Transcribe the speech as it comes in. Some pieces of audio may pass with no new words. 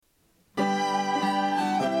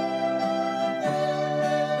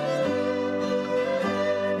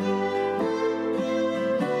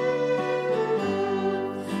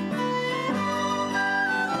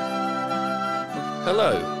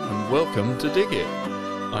Hello, and welcome to Dig It.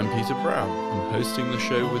 I'm Peter Brown, and hosting the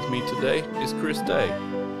show with me today is Chris Day.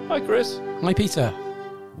 Hi, Chris. Hi, Peter.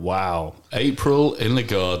 Wow, April in the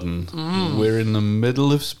garden. We're in the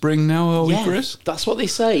middle of spring now, are we, Chris? That's what they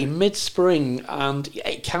say, mid-spring, and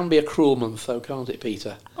it can be a cruel month, though, can't it,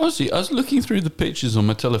 Peter? Honestly, I was looking through the pictures on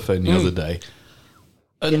my telephone the other day,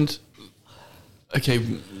 and... Okay,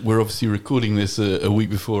 we're obviously recording this a week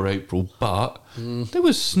before April, but there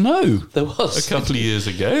was snow. There was. A couple of years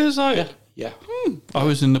ago. It was like, Yeah. I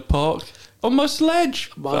was in the park on my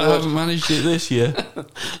sledge. My I word. haven't managed it this year.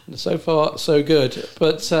 So far, so good.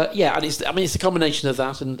 But and it's a combination of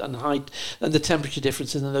that and high and the temperature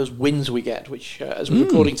differences and those winds we get, which as we're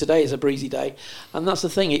recording today is a breezy day, and that's the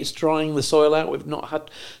thing. It's drying the soil out. We've not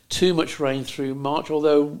had too much rain through March,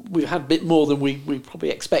 although we've had a bit more than we probably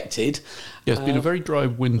expected. Yeah, it's been a very dry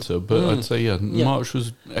winter, but I'd say, March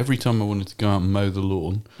was, every time I wanted to go out and mow the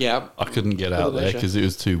lawn, I couldn't get out there because it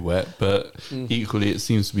was too wet, but equally it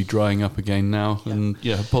seems to be drying up again now, and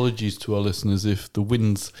apologies to our listeners if the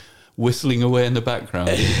wind's whistling away in the background.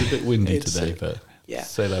 It's a bit windy today, but... Yeah.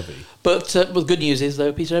 C'est la vie. But the good news is,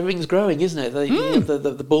 though, Peter, everything's growing, isn't it?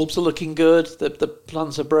 The bulbs are looking good. The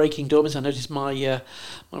plants are breaking dormant. I noticed my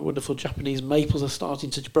wonderful Japanese maples are starting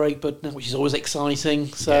to break, which is always exciting.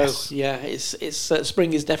 So it's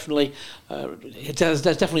spring is definitely it has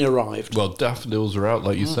definitely arrived. Well, daffodils are out,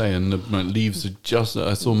 like you say, and my leaves are just...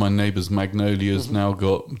 I saw my neighbour's magnolia's now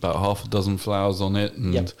got about half a dozen flowers on it,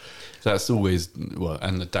 and that's always... Well,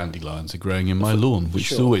 and the dandelions are growing in my lawn,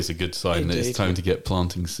 which is always a good sign that it's time to get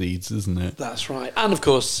planting seeds, isn't it? That's right. And of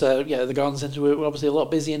course, the garden centre, we're obviously a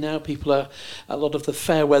lot busier now. A lot of the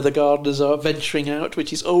fair weather gardeners are venturing out,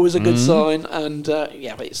 which is always a good sign. And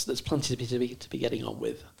there's plenty to be getting on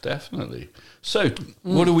with. Definitely. So,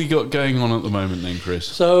 what have we got going on at the moment then, Chris?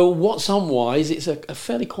 So, what's on-wise, it's a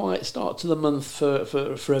fairly quiet start to the month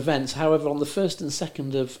for events. However, on the 1st and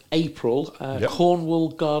 2nd of April, Cornwall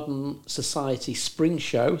Garden Society Spring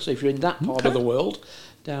Show. So, if you're in that part of the world,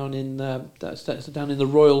 down in the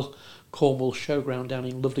Royal Cornwall Showground down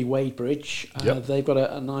in lovely Wadebridge, they've got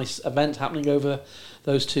a nice event happening over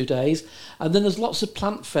those 2 days. And then there's lots of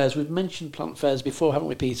plant fairs. We've mentioned plant fairs before, haven't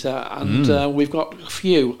we, Peter? And we've got a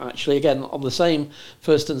few, actually, again, on the same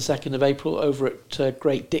 1st and 2nd of April over at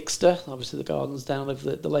Great Dixter, obviously the gardens down of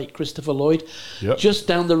the late Christopher Lloyd. Just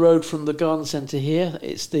down the road from the garden centre here,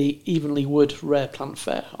 it's the Evenley Wood Rare Plant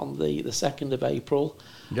Fair on the 2nd of April.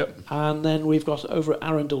 And then we've got over at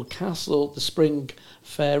Arundel Castle the Spring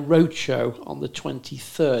Fair Roadshow on the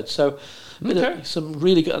 23rd. So some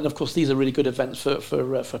really good, and of course these are really good events for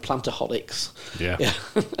plantaholics.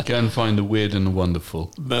 Go and find the weird and the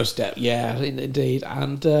wonderful. Most indeed.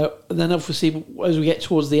 And then obviously as we get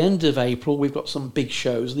towards the end of April, we've got some big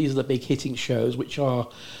shows. These are the big hitting shows which are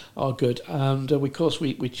good. And of course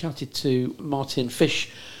we chatted to Martin Fish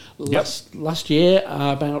last year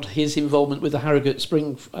about his involvement with the Harrogate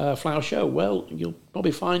Spring Flower Show. Well, you'll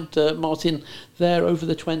probably find Martin there over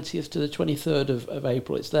the 20th to the 23rd of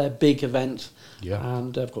April. It's their big event.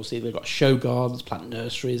 And of course they've got show gardens, plant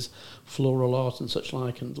nurseries, floral art and such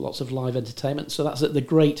like, and lots of live entertainment. So that's at the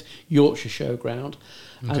Great Yorkshire Showground.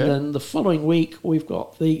 And then the following week we've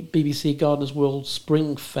got the BBC Gardeners World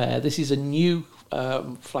Spring Fair. This is a new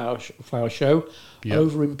flower show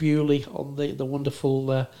over in Bewley on the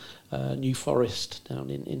wonderful New Forest down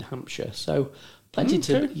in Hampshire. So plenty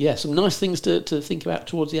some nice things to think about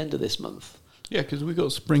towards the end of this month. Yeah, because we've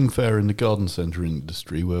got Spring Fair in the garden centre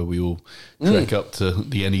industry where we all trek up to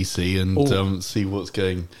the NEC and see what's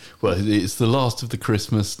going... Well, it's the last of the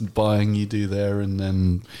Christmas buying you do there and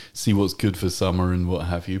then see what's good for summer and what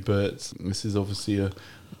have you. But this is obviously a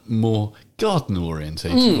more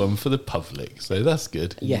garden-orientated one for the public. So that's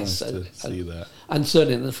good. Yes. Nice to see that. And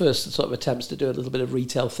certainly in the first sort of attempts to do a little bit of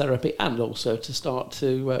retail therapy and also to start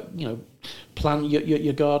to, plan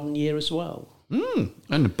your garden year as well. And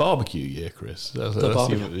the barbecue year, Chris.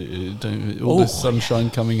 All this sunshine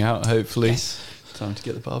coming out, hopefully. Yes. Time to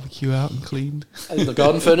get the barbecue out and cleaned. And the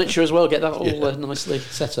garden furniture as well, get that all nicely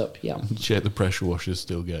set up. Check the pressure washer's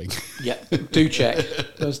still going. Do check.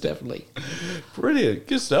 Most definitely. Brilliant.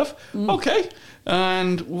 Good stuff. Okay.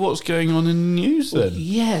 And what's going on in the news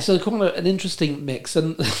then? So quite an interesting mix.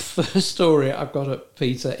 And the first story I've got up,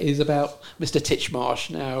 Peter, is about Mr. Titchmarsh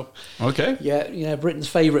now. Okay. Britain's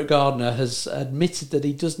favourite gardener has admitted that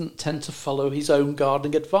he doesn't tend to follow his own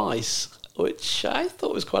gardening advice, which I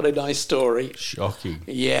thought was quite a nice story. Shocking.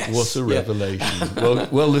 Yes. What a revelation.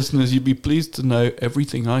 Well, listeners, you'd be pleased to know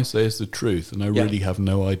everything I say is the truth, and I really have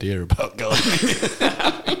no idea about gardening.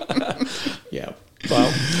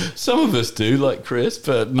 Well, some of us do, like Chris,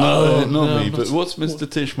 but not me. But what's Mr.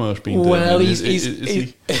 Tishmarsh been doing? Well, Is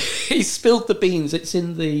he's spilled the beans. It's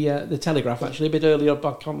in the Telegraph, actually, a bit earlier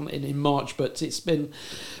back in March, but it's been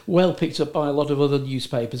well picked up by a lot of other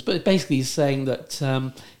newspapers. But basically he's saying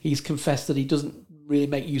that he's confessed that he doesn't really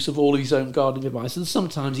make use of all of his own gardening advice, and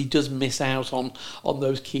sometimes he does miss out on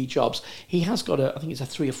those key jobs. He has got I think it's a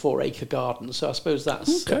 3 or 4 acre garden, so I suppose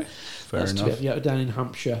that's okay. Fair enough. Down in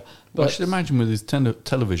Hampshire. But I should imagine with his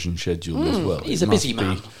television schedule as well. He's a busy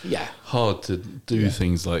man. Yeah, hard to do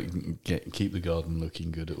things like keep the garden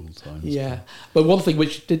looking good at all times. Yeah, but one thing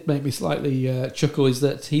which did make me slightly chuckle is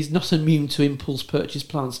that he's not immune to impulse purchase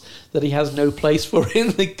plants that he has no place for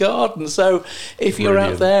in the garden. So if you're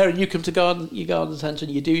out there and you come to your garden centre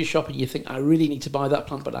and you do your shopping, you think, I really need to buy that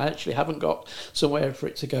plant, but I actually haven't got somewhere for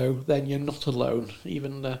it to go, then you're not alone.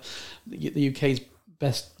 Even the UK's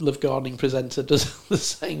best loved gardening presenter does the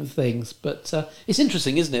same things. But it's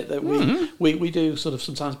interesting, isn't it, that we do sort of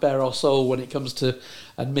sometimes bare our soul when it comes to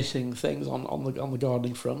admitting things on the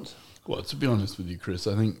gardening front. Well, to be honest with you, Chris,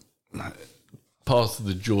 I think part of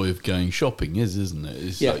the joy of going shopping isn't it?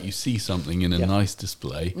 It's like you see something in a nice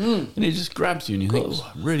display and it just grabs you and you think,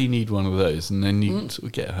 I really need one of those. And then you sort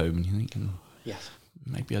of get home and you think, yes,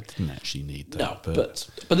 maybe I didn't actually need that. No, but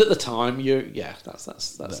at the time, that's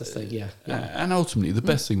the thing, yeah. And ultimately, the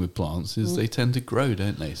best thing with plants is they tend to grow,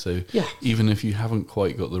 don't they? So even if you haven't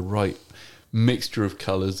quite got the right mixture of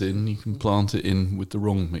colours in, you can plant it in with the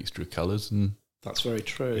wrong mixture of colours and that's very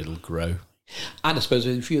true. It'll grow. And I suppose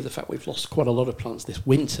in view of the fact we've lost quite a lot of plants this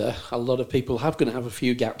winter, a lot of people have going to have a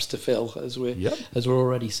few gaps to fill, as we're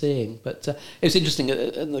already seeing. But it's interesting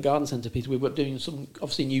in the garden centre piece. We were doing some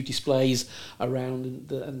obviously new displays around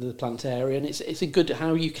the plant area, and it's a good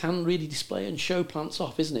how you can really display and show plants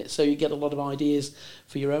off, isn't it? So you get a lot of ideas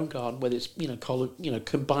for your own garden, whether it's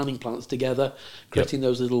combining plants together, creating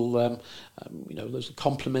those little those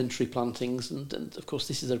complementary plantings, and of course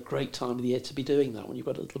this is a great time of the year to be doing that when you've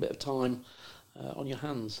got a little bit of time on your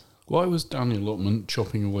hands. Well, I was down the allotment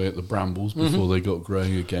chopping away at the brambles before they got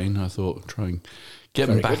growing again. I thought try and get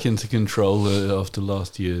them back into control after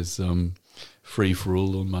last year's free for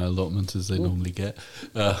all on my allotment as they normally get.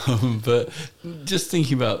 But just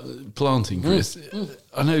thinking about planting, Chris,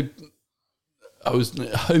 I know I was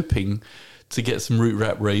hoping to get some root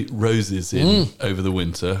wrap roses in over the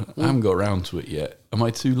winter. I haven't got around to it yet. Am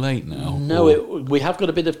I too late now? No, you've got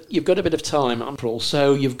a bit of time, April.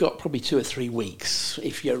 So you've got probably 2 or 3 weeks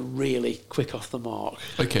if you're really quick off the mark.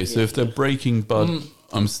 Okay, so if they're breaking bud,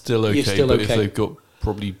 I'm still okay. If they've got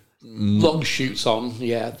probably long shoots on,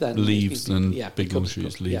 then leaves and big long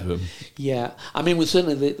shoots, leave them. Yeah, I mean,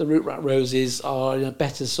 certainly the root wrap roses are in a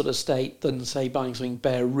better sort of state than say buying something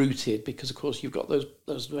bare rooted, because of course you've got those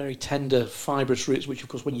very tender fibrous roots, which of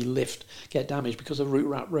course when you lift get damaged. Because a root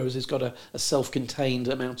wrap rose has got a self-contained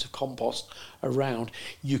amount of compost around,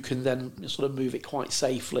 you can then sort of move it quite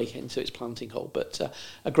safely into its planting hole. But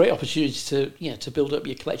a great opportunity to build up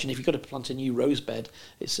your collection. If you've got to plant a new rose bed,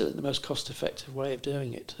 it's certainly the most cost-effective way of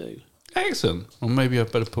doing it too. Excellent. Well, maybe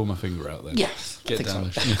I'd better pull my finger out then. Yes, get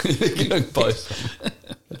down and go and buy some.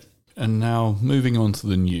 And now moving on to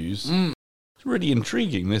the news. It's really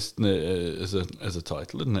intriguing, this as a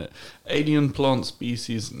title, isn't it? Alien plant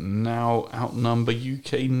species now outnumber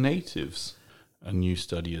UK natives, a new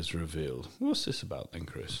study has revealed. What's this about then,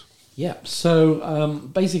 Chris? Yeah, so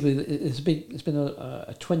basically it's been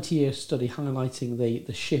a 20-year study highlighting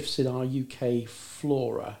the shifts in our UK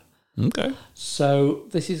flora. Okay. So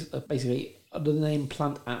this is basically under the name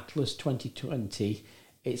Plant Atlas 2020.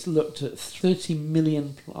 It's looked at 30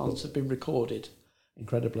 million plants have been recorded,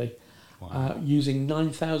 incredibly. Wow. Using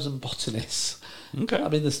 9,000 botanists. Okay. I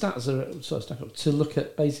mean, the stats are sort of stacked up to look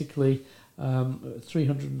at basically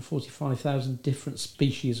 345,000 different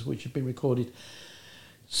species which have been recorded.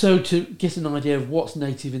 So to get an idea of what's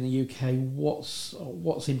native in the UK, what's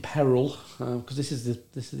in peril, because this is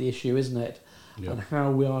the issue, isn't it? Yep. And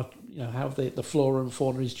how we are, how the flora and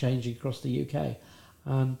fauna is changing across the UK,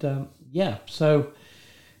 and so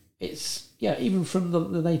it's even from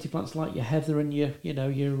the native plants like your heather and your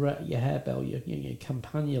harebell, your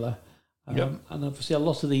campanula, and obviously a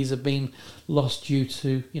lot of these have been lost due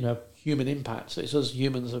to human impact. So it's us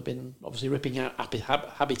humans have been obviously ripping out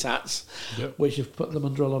habitats, which have put them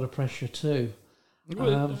under a lot of pressure too.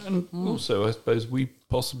 Well, and also, I suppose we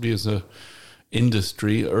possibly as a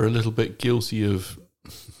industry are a little bit guilty of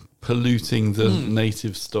polluting the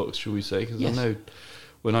native stocks, shall we say? Because I know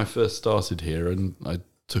when I first started here and I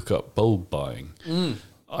took up bulb buying,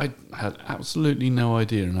 I had absolutely no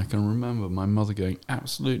idea, and I can remember my mother going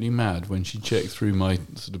absolutely mad when she checked through my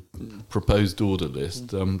sort of proposed order list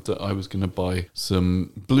that I was going to buy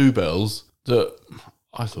some bluebells that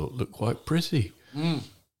I thought looked quite pretty.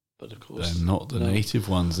 But of course, they're not the native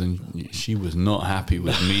ones, and she was not happy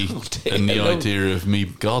with me and the idea of me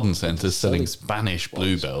garden centres selling Spanish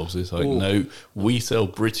bluebells. It's like, no, we sell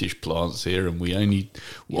British plants here, and we only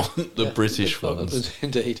want the British ones.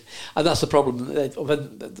 Indeed, and that's the problem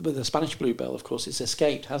with the Spanish bluebell. Of course, it's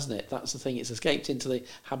escaped, hasn't it? That's the thing; it's escaped into the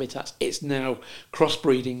habitats. It's now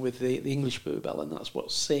crossbreeding with the English bluebell, and that's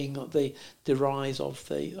what's seeing the rise of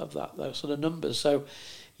those sort of numbers. So.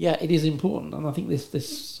 Yeah, it is important, and I think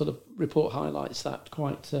this sort of report highlights that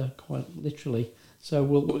quite literally. So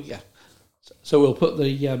we'll put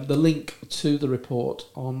the link to the report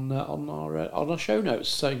on our show notes,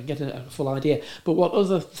 so you can get a full idea. But what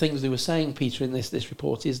other things they were saying, Peter, in this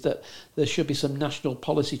report is that there should be some national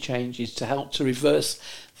policy changes to help to reverse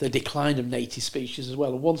the decline of native species as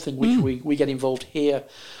well. And one thing which we get involved here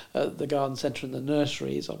at the garden centre and the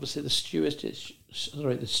nursery is obviously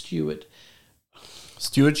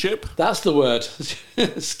Stewardship? That's the word.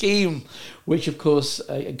 Scheme, which of course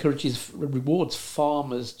rewards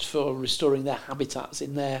farmers for restoring their habitats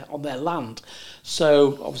on their land.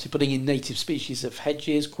 So obviously putting in native species of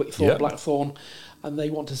hedges, quickthorn, blackthorn, and they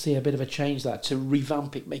want to see a bit of a change there to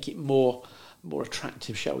revamp it, make it more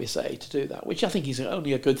attractive, shall we say, to do that, which I think is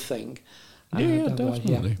only a good thing.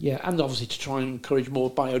 Definitely. And obviously to try and encourage more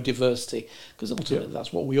biodiversity, because ultimately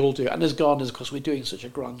that's what we all do. And as gardeners, of course, we're doing such a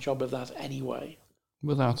grand job of that anyway.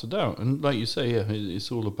 Without a doubt. And like you say,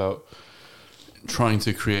 it's all about trying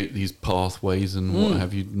to create these pathways and what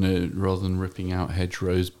have you, rather than ripping out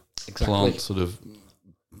hedgerows, plant sort of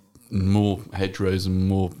more hedgerows and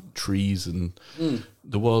more trees, and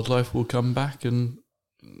the wildlife will come back, and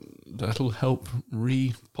that'll help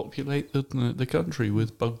repopulate the country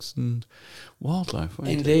with bugs and wildlife.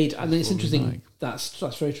 Indeed, and it's interesting. That's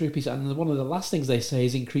very true, Peter. And one of the last things they say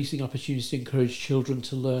is increasing opportunities to encourage children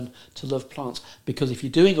to learn to love plants. Because if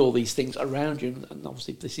you're doing all these things around you, and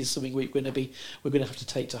obviously this is something we're going to have to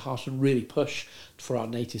take to heart and really push for our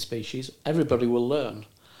native species, everybody will learn.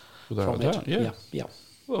 Without a doubt, yeah.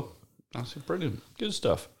 Well, that's brilliant, good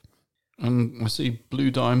stuff. And I see Blue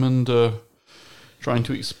Diamond trying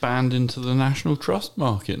to expand into the National Trust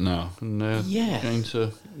market now, and they're going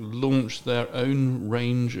to launch their own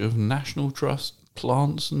range of National Trust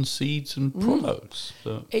plants and seeds and products.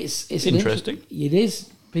 It's interesting. It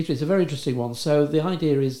is, Peter. It's a very interesting one. So the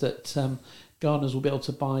idea is that gardeners will be able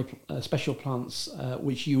to buy special plants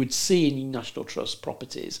which you would see in National Trust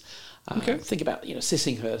properties. Think about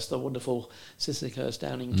Sissinghurst, the wonderful Sissinghurst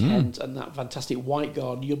down in Kent, and that fantastic white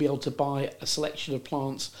garden. You'll be able to buy a selection of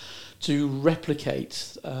plants to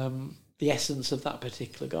replicate the essence of that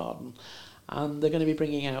particular garden. And they're going to be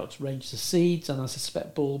bringing out ranges of seeds and I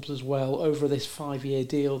suspect bulbs as well over this 5-year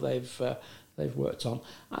deal they've worked on.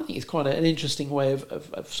 I think it's quite an interesting way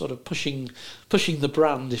of sort of pushing the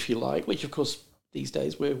brand, if you like, which of course these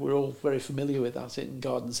days we're all very familiar with that in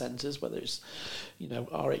garden centres, whether it's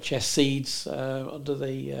RHS seeds under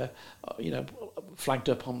the flagged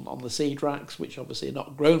up on the seed racks, which obviously are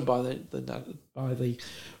not grown by the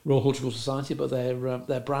Royal Horticultural Society, but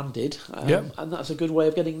they're branded, and that's a good way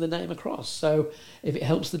of getting the name across. So if it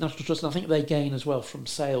helps the National Trust, and I think they gain as well from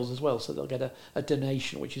sales as well, so they'll get a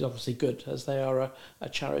donation, which is obviously good as they are a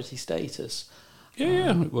charity status.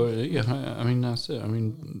 I mean that's it. I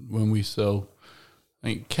mean when we sell. I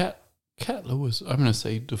mean, Kettler was, I'm going to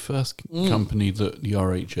say, the first company that the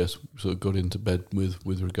RHS sort of got into bed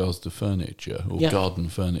with regards to furniture or garden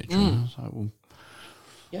furniture. I was like, well,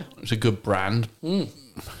 it's a good brand.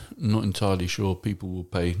 Not entirely sure people will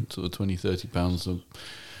pay sort of £20-30 or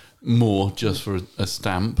more just for a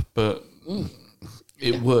stamp, but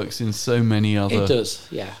it works in so many other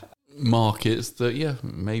markets that,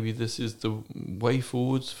 maybe this is the way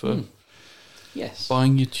forwards for... Yes.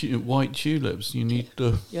 Buying your white tulips, you need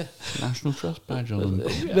the National Trust badge on them.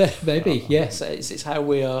 Maybe, yes. It's how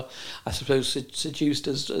we are, I suppose, seduced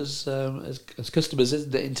as customers,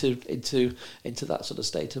 isn't it, into that sort of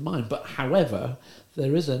state of mind. But however,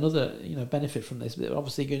 there is another benefit from this.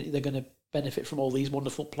 Obviously, they're going to benefit from all these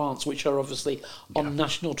wonderful plants, which are obviously on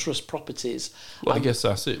National Trust properties. Well, I guess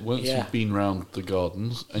that's it. Once you've been round the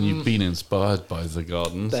gardens and you've been inspired by the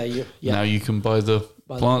gardens, now you can buy the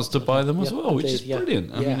plants to buy them as well, which is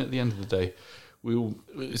brilliant. I mean, at the end of the day,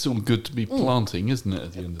 it's all good to be planting, isn't it,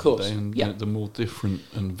 at the end of the day? And the more different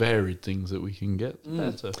and varied things that we can get, the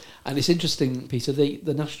better. And it's interesting, Peter,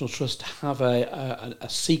 the National Trust have a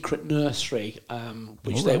secret nursery,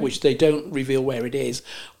 which they don't reveal where it is,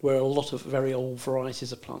 where a lot of very old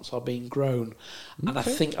varieties of plants are being grown. And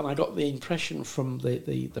I got the impression from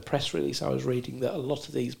the press release I was reading that a lot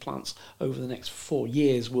of these plants over the next 4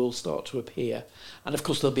 years will start to appear. And of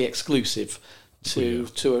course they'll be exclusive to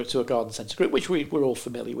a garden centre group, which we're all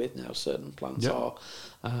familiar with now. Certain plants are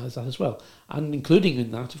that as well. And including in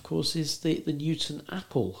that, of course, is the Newton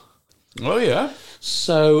apple. Oh, yeah.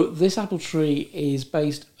 So this apple tree is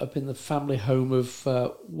based up in the family home of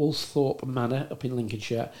Woolsthorpe Manor up in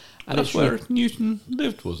Lincolnshire. And that's where Newton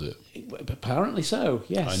lived, was it? Apparently so,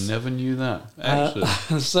 yes. I never knew that.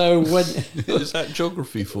 Excellent. So when... Is that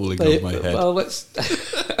geography falling off my head? Well, let's...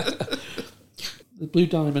 The Blue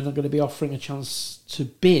Diamond are going to be offering a chance to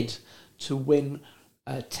bid to win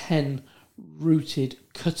 10 rooted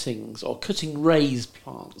cuttings or cutting raised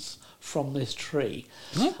plants from this tree,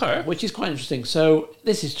 which is quite interesting. So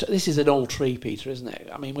this is an old tree, Peter, isn't it?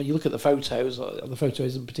 I mean, when you look at the photos, the photo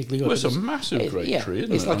isn't particularly good. Well, it's a massive great tree,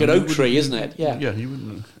 isn't it? It's like an oak tree, isn't it? Yeah. Yeah, you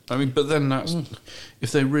wouldn't. I mean, but then that's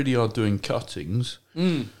if they really are doing cuttings.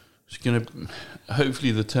 It's going to.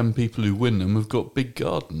 Hopefully, the 10 people who win them have got big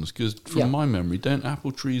gardens. Because from my memory, don't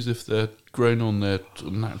apple trees, if they're grown on their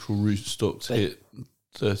natural rootstocks, hit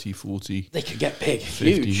 30, 40... They could get big,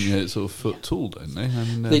 50 huge. Sort of foot tall, don't they?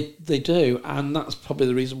 And, they do, and that's probably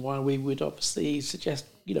the reason why we would obviously suggest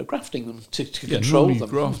grafting them to control them. You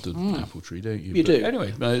graft an apple tree, don't you? You do.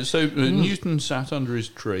 Anyway, so Newton sat under his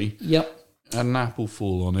tree. Yep. Had an apple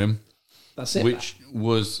fall on him. That's it. Which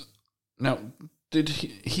was... Now... Did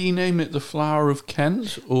he name it the Flower of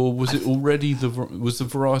Kent, or was it already was the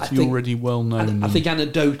variety already well known? I think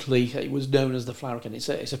anecdotally it was known as the Flower of Kent.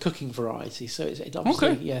 It's a cooking variety, so it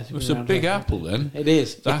obviously it's a big apple then. It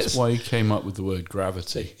is. That's why he came up with the word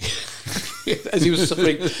gravity. as he was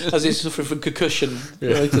suffering from concussion.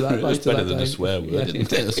 Later that, it's better than a swear word,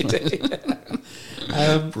 isn't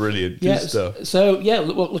it? Brilliant, good stuff. So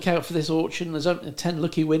look out for this auction. There's only 10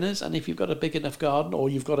 lucky winners, and if you've got a big enough garden, or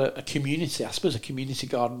you've got a community, I suppose a community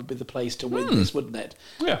garden would be the place to win this, wouldn't it?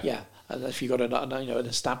 Yeah. And if you've got an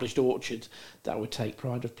established orchard, that would take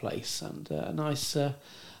pride of place, and a nice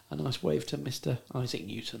wave to Mr. Isaac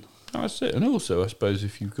Newton. That's it. And also, I suppose,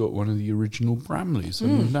 if you've got one of the original Bramleys, I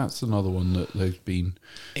mean, that's another one that they've been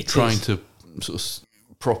trying to sort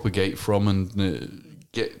of propagate from and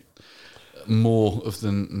get more of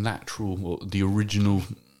the natural or the original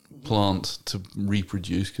plant to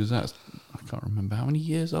reproduce, because that's, I can't remember how many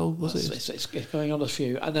years old was it? It's going on a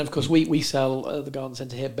few. And then, of course, we sell the garden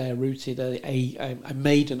centre here, bare rooted, a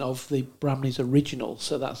maiden of the Bramley's original.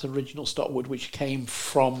 So that's original stockwood, which came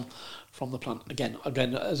from the plant.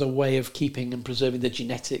 Again, as a way of keeping and preserving the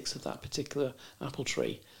genetics of that particular apple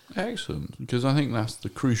tree. Excellent, because I think that's the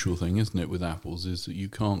crucial thing, isn't it, with apples, is that you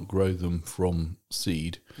can't grow them from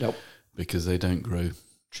seed. Nope. Because they don't grow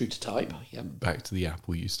true to type. Back to the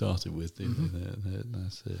apple you started with.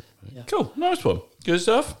 That's it. Right. Cool, nice one. Good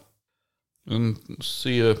stuff. And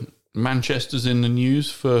see, Manchester's in the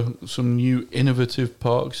news for some new innovative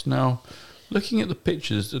parks. Now, looking at the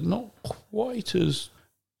pictures, they're not quite as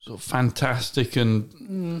sort of fantastic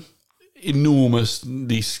and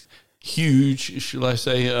enormously huge, shall I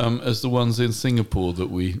say, as the ones in Singapore that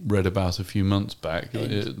we read about a few months back.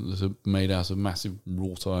 They're made out of massive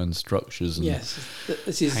wrought iron structures and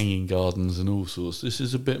this is hanging gardens and all sorts. This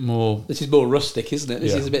is a bit more... This is more rustic, isn't it?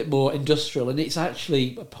 This is a bit more industrial, and it's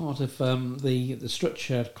actually a part of the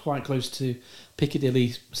structure quite close to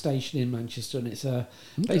Piccadilly Station in Manchester, and it's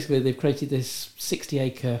basically they've created this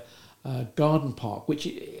 60-acre garden park, which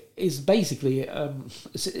is basically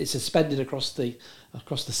it's suspended across the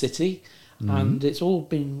city, and it's all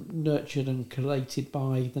been nurtured and collated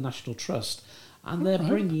by the National Trust, and they're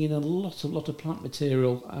bringing in a lot of plant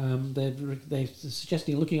material. They're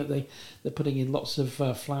suggesting, looking at they're putting in lots of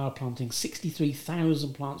flower planting,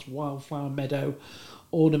 63,000 plants, wildflower meadow,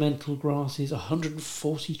 ornamental grasses,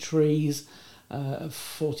 140 trees.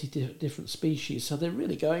 40 different species, so they're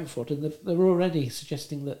really going for it, and they're already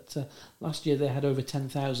suggesting that last year they had over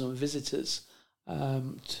 10,000 visitors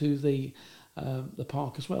to the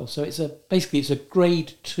park as well. So it's a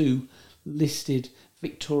Grade 2 listed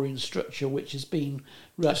Victorian structure, which has been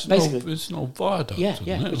it's an old viaduct,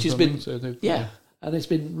 which has been and it's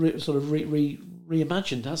been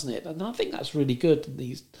reimagined, hasn't it? And I think that's really good in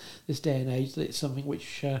this day and age. That it's something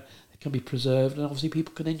which can be preserved, and obviously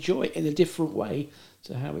people can enjoy it in a different way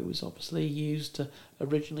to how it was obviously used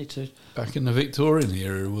originally to... Back in the Victorian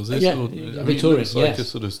era, was it? Yeah, Or, Victorian, it looks like yes. a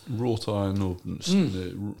sort of wrought iron or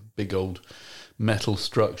big old metal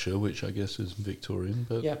structure, which I guess is Victorian.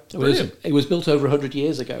 But Yeah, brilliant. it was built over 100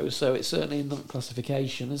 years ago, so it's certainly in that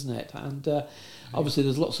classification, isn't it? And obviously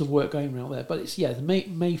there's lots of work going around there. But it's, the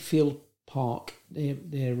Mayfield Park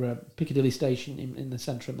near Piccadilly Station in the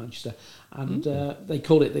centre of Manchester, and they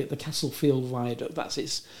call it the Castlefield Viaduct. That's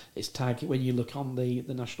its tag when you look on the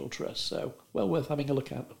National Trust. So well worth having a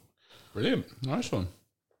look at. Brilliant, nice one.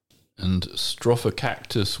 And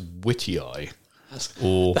Strophocactus wittii,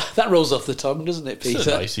 or That rolls off the tongue, doesn't it, Peter? it's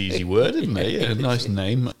a nice easy word, isn't it? Yeah, nice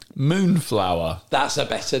name. Moonflower. That's a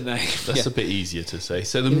better name. That's a bit easier to say.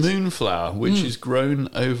 So the moonflower, which is grown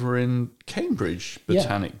over in Cambridge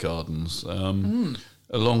Botanic Gardens,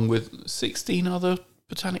 along with 16 other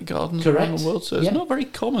botanic gardens around the world. So it's not very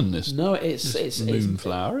common, this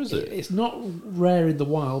moonflower, is it? It's not rare in the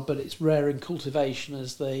wild, but it's rare in cultivation,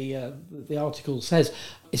 as the article says.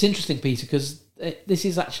 It's interesting, Peter, because this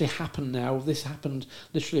has actually happened now. This happened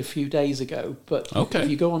literally a few days ago. But if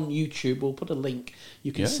you go on YouTube, we'll put a link.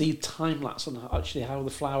 You can see time-lapse on actually how the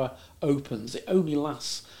flower opens. It only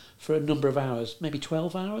lasts for a number of hours, maybe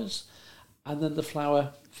 12 hours, and then the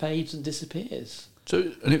flower fades and disappears.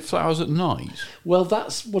 So, and it flowers at night? Well,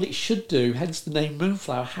 that's what it should do, hence the name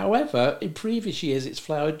moonflower. However, in previous years, it's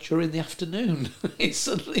flowered during the afternoon. It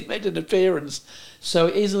suddenly made an appearance. So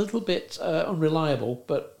it is a little bit unreliable,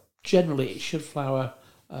 but generally it should flower,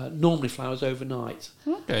 normally flowers overnight.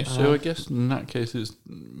 Okay, so I guess in that case it's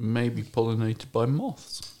maybe pollinated by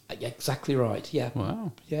moths. Exactly right, yeah.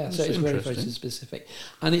 Wow. Yeah, That's so it's very, very interesting. specific.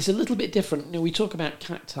 And it's a little bit different. You know, we talk about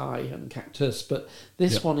cacti and cactus, but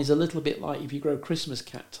this one is a little bit like if you grow Christmas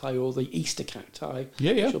cacti or the Easter cacti,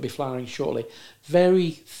 which will be flowering shortly.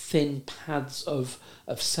 Very thin pads of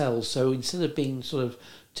cells. So instead of being sort of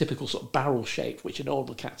typical sort of barrel shaped, which are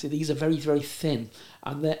normal cacti, these are very, very thin.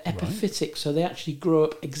 And they're epiphytic, so they actually grow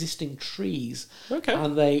up existing trees. Okay.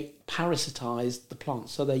 And they parasitise the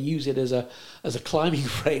plants, so they use it as a climbing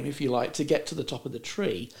frame, if you like, to get to the top of the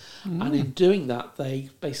tree. And in doing that, they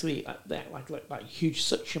basically they're like huge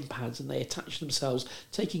suction pads, and they attach themselves,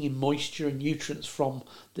 taking in moisture and nutrients from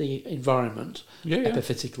the environment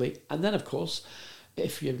epiphytically. And then, of course,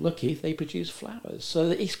 if you're lucky, they produce flowers. So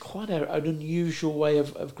it's quite an unusual way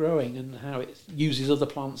of growing, and how it uses other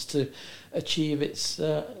plants to achieve its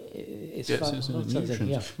nutrients.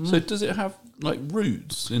 So does it have like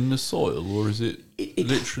roots in the soil, or is it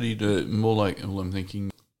literally more like, well, I'm thinking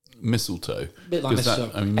mistletoe? A bit like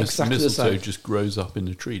mistletoe. Mistletoe just grows up in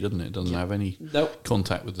the tree, doesn't it? It doesn't have any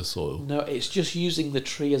contact with the soil. No, it's just using the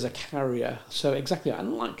tree as a carrier. So exactly,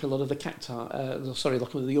 unlike a lot of the cacti,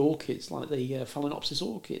 like the orchids, like the Phalaenopsis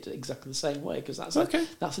orchid, exactly the same way, because that's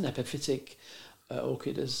an epiphytic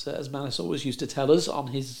orchid, as Manus always used to tell us on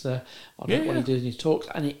his when he did his talks,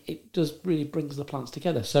 and it does really brings the plants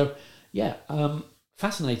together. So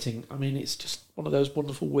fascinating. I mean, it's just one of those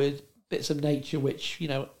wonderful weird bits of nature which, you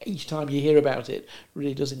know, each time you hear about it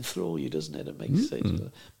really does enthrall you, doesn't it? It makes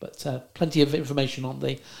it. But plenty of information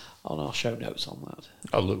on our show notes on that.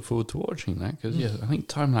 I look forward to watching that, because I think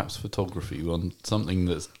time-lapse photography on something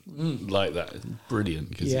that's like that is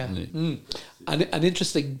brilliant. And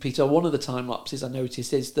interesting, Peter, one of the time-lapses I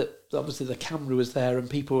noticed is that obviously the camera was there and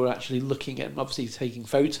people were actually looking at and obviously taking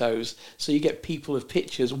photos, so you get people of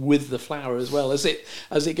pictures with the flower as well as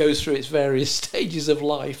it goes through its various stages of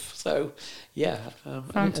life. So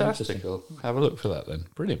fantastic. I'll have a look for that then.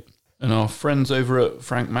 Brilliant. And our friends over at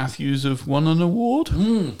Frank Matthews have won an award.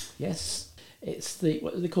 Yes, it's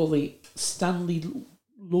what they call the Stanley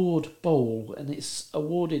Lord Bowl, and it's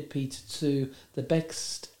awarded, Peter, to the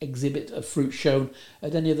best exhibit of fruit shown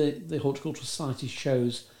at any of the Horticultural Society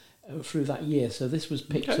shows through that year. So this was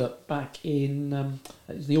picked up back in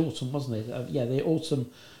it was the autumn, wasn't it? The autumn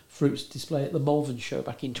fruits display at the Malvern show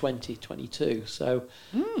back in 2022. So,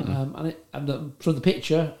 from the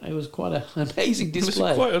picture, it was quite an amazing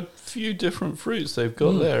display. There's quite a few different fruits they've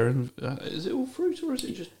got there. And is it all fruit, or is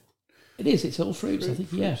it just? It is. It's all fruits. I think.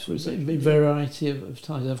 Fruits in a variety of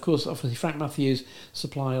types. And of course, obviously, Frank Matthews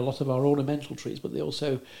supply a lot of our ornamental trees, but they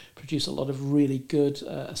also produce a lot of really good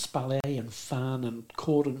espalier and fan and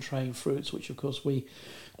cordon train fruits, which of course we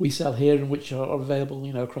sell here and which are available,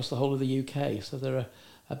 you know, across the whole of the UK. So they're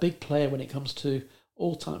a big player when it comes to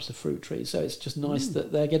all types of fruit trees. So it's just nice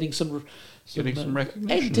that they're getting some recognition.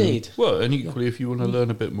 Indeed. Well, and equally, if you want to learn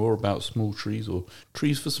a bit more about small trees or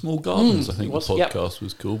trees for small gardens, I think the podcast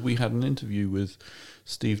was called. We had an interview with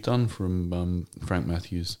Steve Dunn from Frank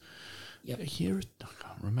Matthews. A year, I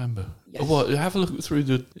can't remember. Yes. Have a look through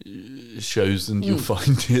shows, and you'll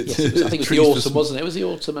find it. Yes, I think it was the autumn, wasn't it? It was the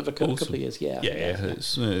autumn of a couple of years. Yeah.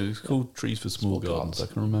 It's called Trees for Small Gardens. I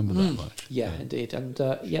can remember that much. Yeah, indeed, and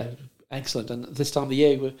excellent. And this time of the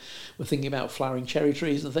year, we're thinking about flowering cherry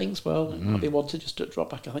trees and things. Well, I'd be wanted just to drop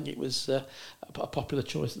back. I think it was a popular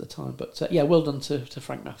choice at the time. But well done to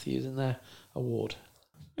Frank Matthews in their award.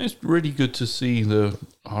 It's really good to see the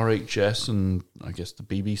RHS and I guess the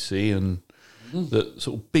BBC and the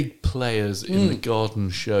sort of big players in the garden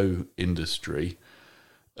show industry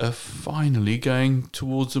are finally going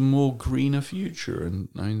towards a more greener future. And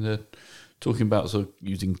I mean, they're talking about sort of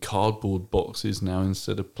using cardboard boxes now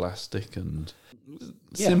instead of plastic, and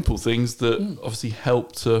simple things that obviously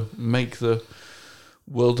help to make the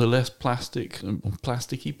world a less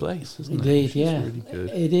plasticky place, isn't it? Indeed, really good.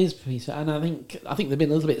 It is, Peter, and I think they've been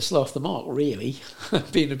a little bit slow off the mark, really,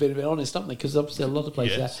 being a bit honest, haven't they? Because obviously a lot of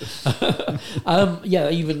places,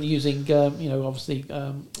 even using,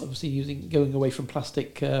 obviously using going away from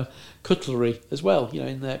plastic cutlery as well,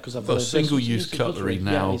 in there because single-use cutlery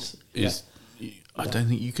now is. I don't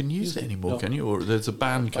think you can use it anymore, can you? Or there's a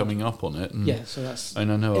ban coming up on it. And, so that's.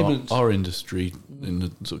 And I know our industry, in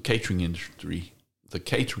the sort of catering industry,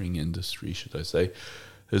 should I say,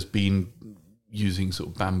 has been using sort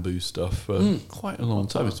of bamboo stuff for quite a long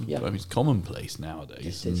time. It's commonplace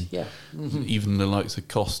nowadays. Even the likes of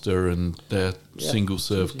Costa and their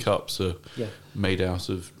single-serve cups are made out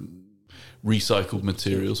of recycled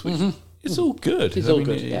materials, which it's all good. It's all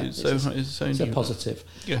good. It's only a positive.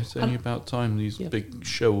 It's only about time these big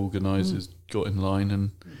show organisers got in line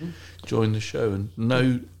and joined the show, and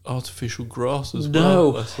no artificial grass as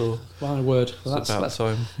well. I saw. My word. Well, that's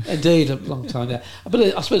time. Indeed, a long time there.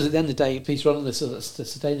 But I suppose at the end of the day, Peter, on the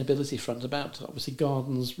sustainability front, about obviously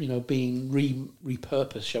gardens, being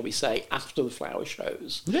repurposed, shall we say, after the flower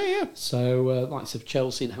shows. Yeah. So, likes of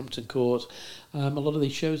Chelsea and Hampton Court, a lot of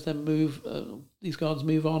these shows then these gardens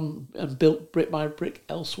move on and built brick by brick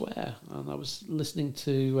elsewhere. And I was listening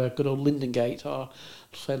to good old Lindengate, our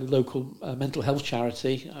fairly local mental health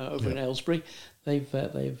charity over in Aylesbury. They've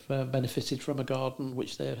benefited from a garden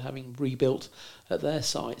which they're having rebuilt at their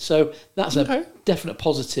site. So that's a definite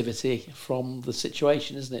positivity from the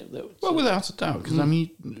situation, isn't it? Well, without a doubt, because I mean,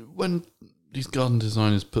 when these garden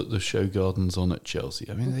designers put the show gardens on at Chelsea,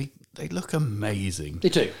 I mean, they look amazing. They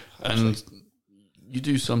do, and you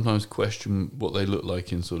do sometimes question what they look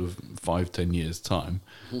like in sort of 5-10 years' time.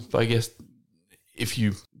 But I guess if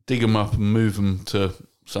you dig them up and move them to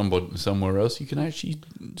somewhere else, you can actually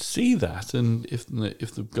see that. And if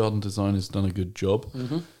the garden designer's done a good job,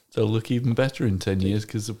 they'll look even better in 10 years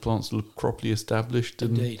because the plants look properly established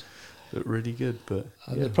and look really good. But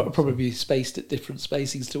they'll probably be spaced at different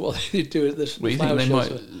spacings to what they do at the flower shows. You think they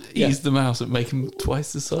might ease them out and make them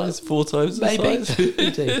twice the size, 4 times the size?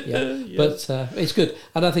 Indeed, But it's good.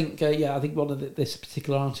 And I think, I think one of this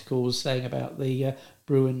particular article was saying about the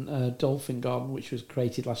Bruin Dolphin Garden, which was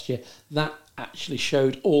created last year. That actually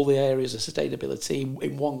showed all the areas of sustainability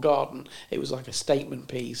in one garden. It was like a statement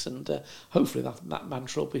piece, and hopefully that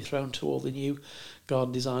mantra will be thrown to all the new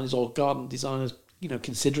garden designers or garden designers,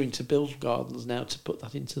 considering to build gardens now, to put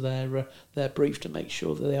that into their brief to make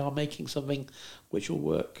sure that they are making something which will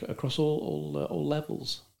work across all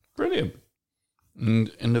levels. Brilliant. And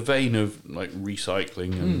in the vein of like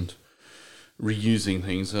recycling and reusing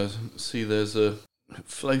things, I see there's a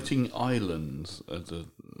floating islands at the.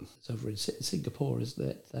 It's over in Singapore, isn't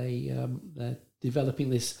it? They're developing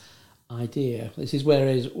this idea. This is where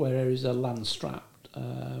areas are land strapped,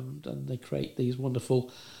 and they create these wonderful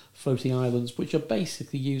floating islands, which are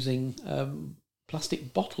basically using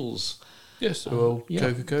plastic bottles. Yes,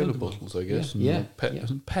 Coca-Cola bottles, I guess.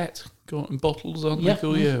 Pet bottles, aren't they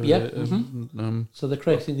called? So they're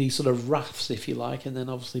creating these sort of rafts, if you like, and then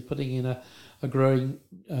obviously putting in a growing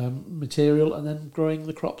material and then growing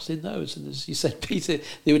the crops in those. And as you said, Peter,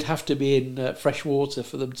 they would have to be in fresh water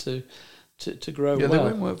for them to grow well. Yeah, they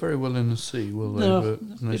won't work very well in the sea, will they? No,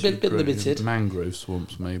 a bit limited. Mangrove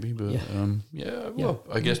swamps, maybe, but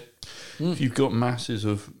I guess if you've got masses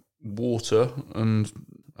of water, and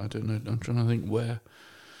I don't know, I'm trying to think where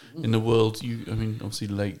in the world obviously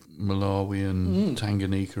Lake Malawi and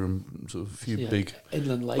Tanganyika and sort of a few big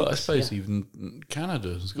inland lakes. But I suppose even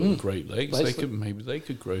Canada has got Great Lakes. They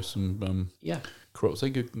could grow some crops. They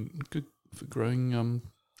could for growing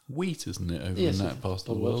wheat, isn't it, over in that part of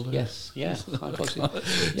the world? Yes,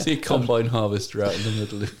 See a combine harvester out in the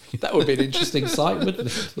middle of that would be an interesting sight, wouldn't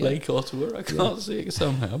it? Lake Ottawa. I can't see it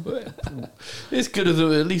somehow, but it's good.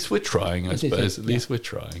 At least we're trying, I suppose. At least we're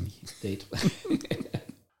trying. Indeed.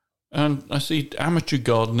 And I see Amateur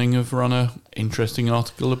Gardening have run a interesting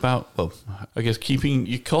article about, well, I guess keeping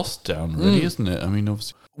your costs down, really, isn't it? I mean,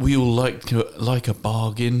 obviously, we all like a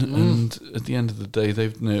bargain, and at the end of the day,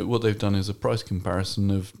 what they've done is a price comparison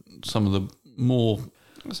of some of the more,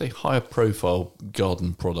 let's say, higher profile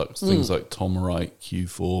garden products, things like Tomerite,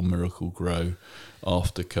 Q4, Miracle Grow,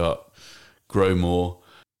 Aftercut, Grow More.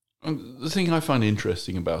 And the thing I find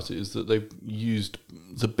interesting about it is that they've used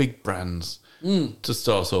the big brands to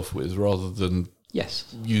start off with, rather than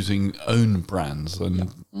using own brands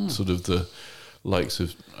and sort of the likes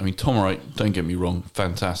of, I mean, Tomerite, don't get me wrong,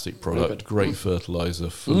 fantastic product, great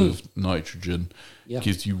fertilizer, full of nitrogen,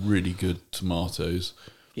 gives you really good tomatoes.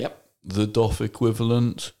 Yep. The DOF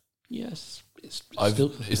equivalent, yes, it's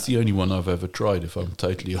the only one I've ever tried, if I'm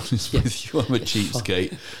totally honest with you. I'm a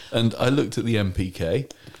cheapskate. And I looked at the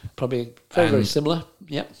NPK. Probably very similar.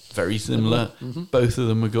 Yep. Very similar. Both of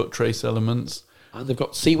them have got trace elements. And they've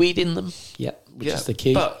got seaweed in them. Yep, which is the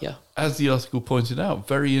key. But as the article pointed out,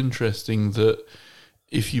 very interesting that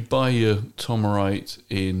if you buy your Tomerite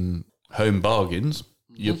in Home Bargains,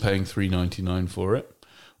 you're paying $3.99 for it.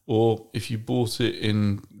 Or if you bought it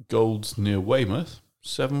in Gold's near Weymouth,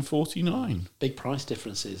 $7.49. Big price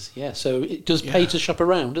differences, yeah. So it does pay to shop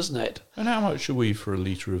around, doesn't it? And how much are we for a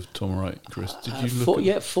litre of Tomerite, Chris? Did you look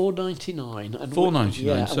at $4.99.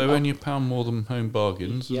 $4.99. So only £1 more than Home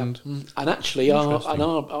Bargains. Yeah. And actually, our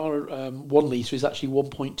 1 litre is actually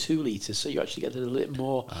 1.2 litres, so you actually get a little bit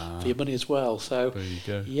more for your money as well. So there you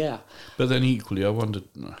go. Yeah. But then equally, I wondered,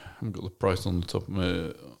 I haven't got the price on the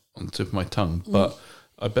tip of my tongue, but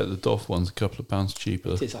I bet the DOF one's a couple of pounds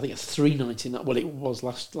cheaper. It is. I think it's $3.99. Well, it was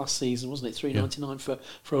last season, wasn't it? $3.99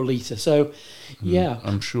 for a litre. So,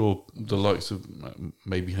 I'm sure the likes of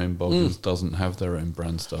maybe Home Bargains doesn't have their own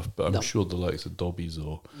brand stuff, but I'm sure the likes of Dobbies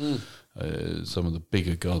or some of the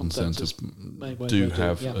bigger garden centres do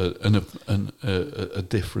have a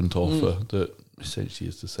different offer that essentially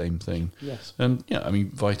is the same thing. Yes. And I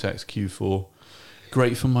mean, Vitex Q4.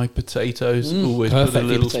 Great for my potatoes. Always Perfect put a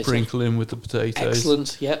little sprinkle in with the potatoes.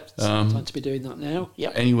 Excellent. Yep. Time to be doing that now.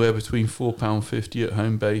 Yep. Anywhere between £4.50 at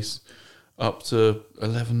Home Base up to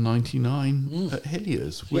 $11.99 at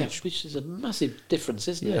Hilliers, which is a massive difference,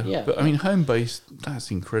 isn't it? Yeah. But I mean, Home Base, that's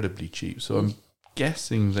incredibly cheap. So I'm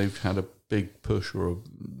guessing they've had a big push, or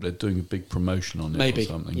they're doing a big promotion on it or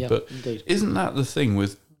something. Yeah, but indeed. Isn't that the thing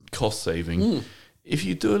with cost saving? If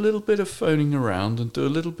you do a little bit of phoning around and do a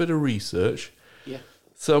little bit of research,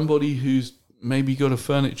 somebody who's maybe got a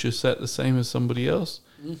furniture set the same as somebody else,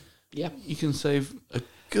 you can save a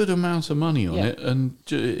good amount of money on it. And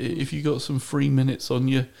if you got some free minutes on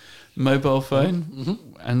your mobile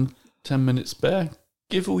phone and 10 minutes spare,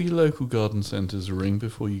 give all your local garden centres a ring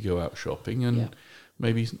before you go out shopping, and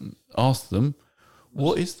maybe ask them,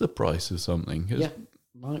 what is the price of something?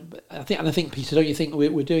 I think, Peter, don't you think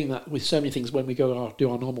we're doing that with so many things when we go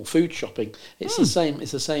do our normal food shopping? It's the same.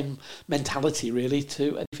 It's the same mentality, really,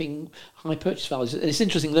 to anything high purchase values. And it's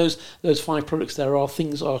interesting. Those 5 products there are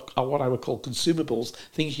things are what I would call consumables,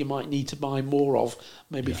 things you might need to buy more of,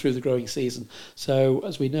 maybe through the growing season. So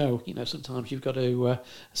as we know, sometimes you've got to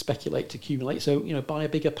speculate to accumulate. So buy a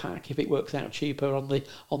bigger pack if it works out cheaper on the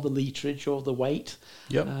literage or the weight.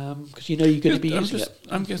 Because you're going to be using it.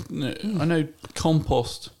 I'm guessing. I know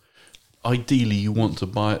compost. Ideally, you want to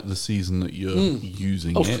buy it the season that you're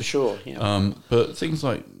using it. Oh, for sure. Yeah. But things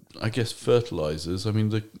like, I guess, fertilizers. I mean,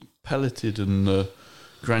 the pelleted and the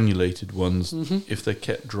granulated ones, if they're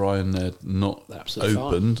kept dry and they're not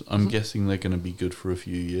opened, I'm guessing they're going to be good for a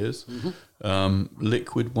few years.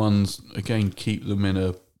 Liquid ones, again, keep them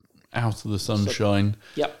out of the sunshine.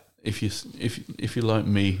 If you're like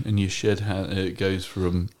me and your shed it goes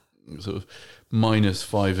from sort of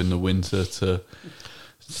 -5 in the winter to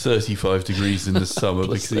 35 degrees in the summer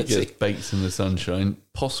because it gets baked in the sunshine,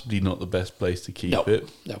 possibly not the best place to keep it.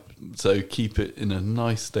 No. So keep it in a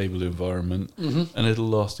nice, stable environment, and it'll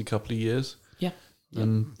last a couple of years.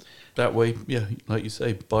 And that way, like you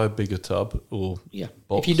say, buy a bigger tub or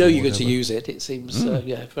box. If you know you're going to use it, it seems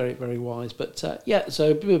very, very wise. But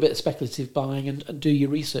so do a bit of speculative buying and do your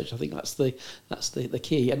research. I think that's the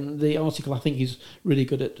key. And the article, I think, is really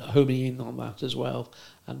good at homing in on that as well.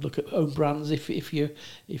 And look at own brands if you're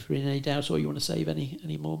in any doubt or you want to save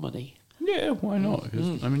any more money. Yeah, why not?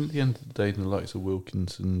 I mean, at the end of the day, the likes of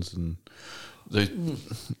Wilkinsons and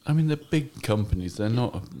they're big companies. They're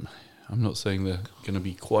not. I'm not saying they're going to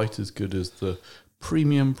be quite as good as the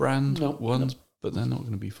premium brand ones, but they're not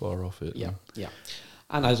going to be far off it. Yeah.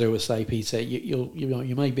 And as I always say, Peter,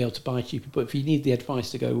 you may be able to buy cheaper, but if you need the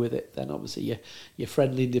advice to go with it, then obviously your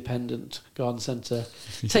friendly independent garden centre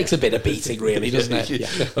takes a bit of beating, really, doesn't it?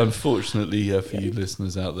 Yeah. Unfortunately, for you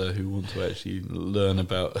listeners out there who want to actually learn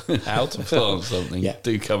about how to plant something,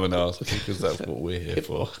 do come and ask, because that's what we're here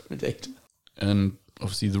for. Indeed. And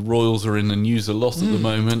obviously the Royals are in the news a lot at the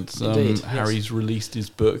moment. Harry's released his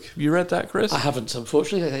book. Have you read that, Chris? I haven't,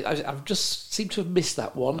 unfortunately. I've just seemed to have missed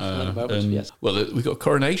that one at the moment. Yes. Well, we've got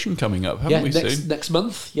Coronation coming up, haven't we, soon? Next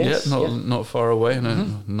month, yes. Yeah, not far away, and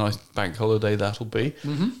a nice bank holiday that'll be.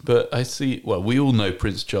 But I see, well, we all know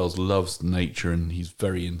Prince Charles loves nature, and he's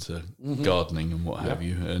very into gardening and what have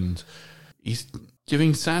you. And he's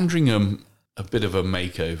giving Sandringham a bit of a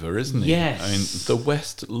makeover, isn't he? Yes. I mean, the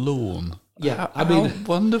West Lawn. Yeah, how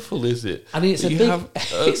wonderful is it? I mean, it's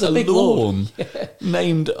a big lawn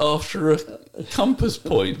named after a compass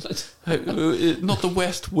point. Not the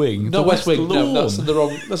West Wing. Not West Wing. Lawn. No,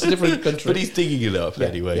 that's a different country. But he's digging it up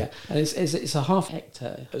anyway. Yeah. And it's a half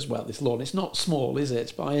hectare as well, this lawn. It's not small, is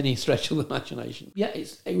it, by any stretch of the imagination? Yeah,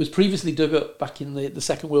 it was previously dug up back in the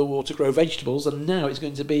Second World War to grow vegetables, and now it's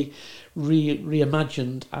going to be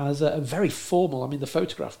reimagined as a very formal. I mean, the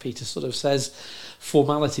photograph, Peter, sort of says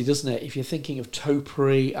formality, doesn't it? If you're thinking of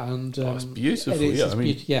topiary and it's beautiful. It's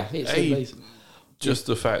amazing. Just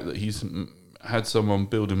the fact that he's had someone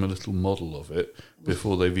build him a little model of it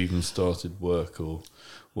before they've even started work or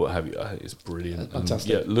what have you. I think it's brilliant.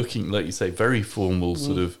 Fantastic. And looking, like you say, very formal,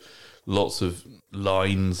 sort of lots of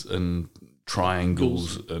lines and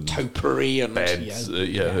triangles and topiary and beds.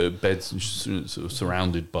 Beds sort of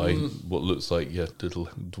surrounded by what looks like little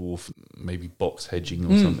dwarf, maybe box hedging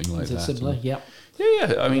or something like that. Similar,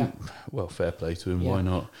 I mean, well, fair play to him. Why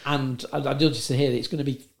not? And I noticed here that it's going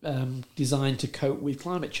to be designed to cope with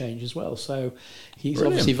climate change as well. So he's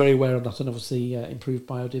obviously very aware of that, and obviously improved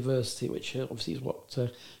biodiversity, which obviously is what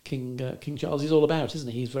King Charles is all about,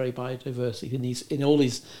 isn't he? He's very biodiversity in all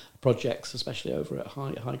his projects, especially over at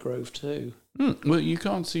Highgrove too. Well, you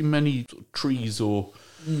can't see many trees or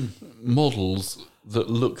models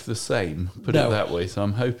that look the same, put it that way. So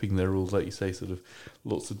I'm hoping they're all, like you say, sort of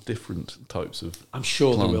lots of different types of I'm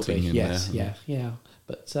sure there will be. Yes, yeah.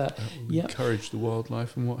 But encourage the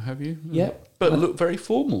wildlife and what have you. Yeah. But look very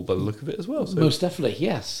formal by the look of it as well. So. Most definitely,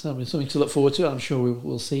 yes. I mean, something to look forward to. I'm sure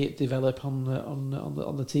we'll see it develop on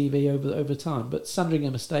the TV over time. But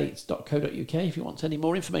sandringhamestates.co.uk if you want any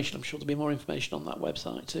more information. I'm sure there'll be more information on that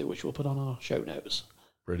website too, which we'll put on our show notes.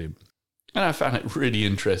 Brilliant. And I found it really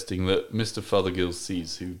interesting that Mr. Fothergill's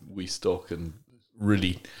seeds, who we stock and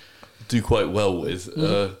really do quite well with,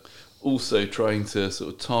 also trying to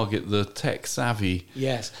sort of target the tech savvy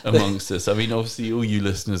amongst us. I mean, obviously, all you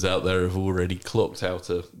listeners out there have already clocked how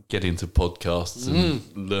to get into podcasts and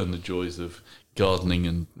learn the joys of gardening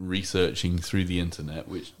and researching through the internet,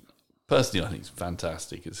 which personally I think is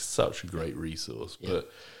fantastic. It's such a great resource. Yeah. But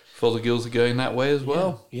Fothergills are going that way as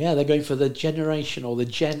well. Yeah, they're going for the generation or the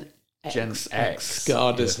Gen X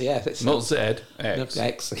gardeners, it's not Z, X.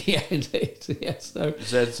 X, indeed. Yes, so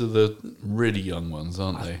Zs are the really young ones,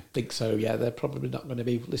 aren't they? I think so. Yeah, they're probably not going to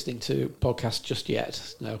be listening to podcasts just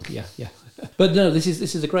yet. No, yeah. But no, this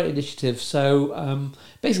is a great initiative. So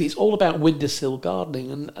basically, it's all about windowsill gardening,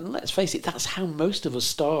 and let's face it, that's how most of us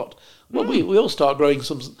start. Well, we all start growing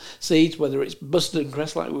some seeds, whether it's mustard and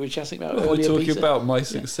cress, like we were chatting about earlier. We're talking about my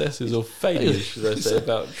successes or failures, should I say,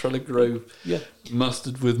 about trying to grow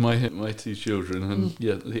mustard with my two children, and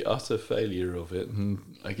the utter failure of it. And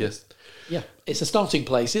I guess it's a starting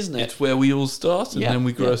place, isn't it? It's where we all start, and then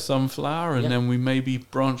we grow a sunflower, and then we maybe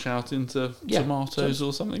branch out into tomatoes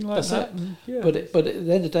or something like that. But at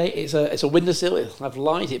the end of the day, it's a windowsill. It'll have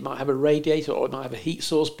light. It might have a radiator, or it might have a heat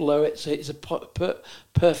source below it. So it's a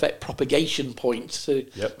perfect propagation point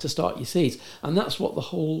to start your seeds, and that's what the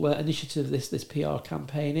whole initiative, this PR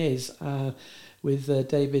campaign is. With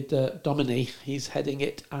David Dominy, he's heading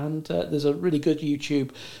it, and there's a really good YouTube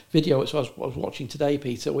video which I was watching today,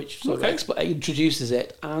 Peter, which sort of introduces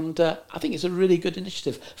it, and I think it's a really good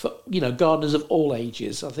initiative for gardeners of all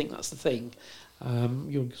ages. I think that's the thing.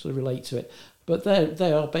 You'll sort of relate to it, but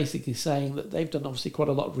they are basically saying that they've done obviously quite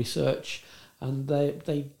a lot of research, and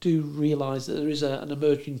they do realise that there is an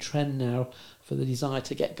emerging trend now for the desire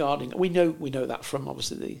to get gardening. We know that from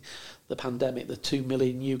obviously the pandemic, the 2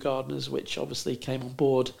 million new gardeners, which obviously came on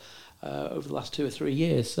board over the last 2 or 3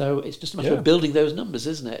 years. So it's just a matter of building those numbers,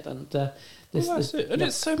 isn't it? And that's it. And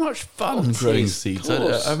it's so much fun growing seeds.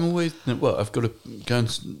 I'm always I've got to go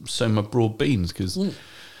and sow my broad beans because.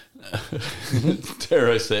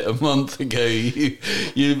 Dare I say it, a month ago you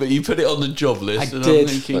put it on the job list, I'm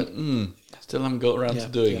thinking, still haven't got around to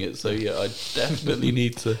doing it. So I definitely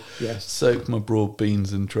need to soak my broad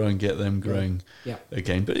beans and try and get them growing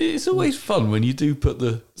again. But it's always fun when you do put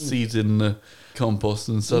the seeds in the compost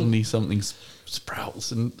and suddenly something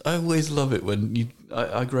sprouts. And I always love it when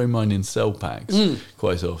I grow mine in cell packs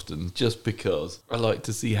quite often, just because I like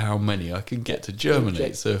to see how many I can get to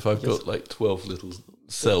germinate. So if I've got like 12 little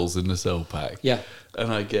cells in the cell pack,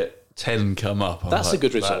 and I get 10 come up, that's a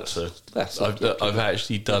good result. I've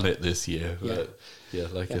actually done it this year. But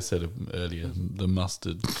I said earlier, the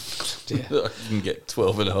mustard, I can get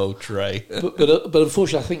 12 in a whole tray. But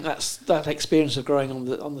unfortunately, I think that experience of growing on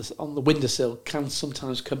the windowsill can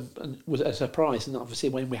sometimes come with a surprise, and obviously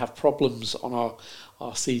when we have problems on our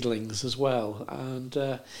seedlings as well. And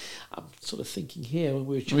I'm sort of thinking here when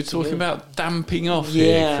we're talking about damping off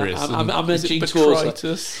here, Chris. I'm edging towards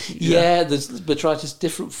there's botrytis,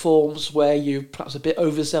 different forms where you perhaps a bit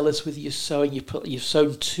overzealous with your sowing. You've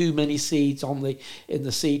sown too many seeds in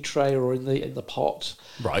the seed tray or in the pot,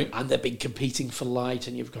 right? And they've been competing for light,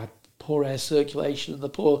 and you've got poor air circulation, and the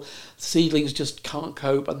poor seedlings just can't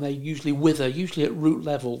cope, and they usually wither. Usually at root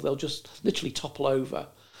level, they'll just literally topple over.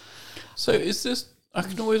 So is this? I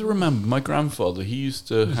can always remember my grandfather. He used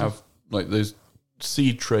to have like those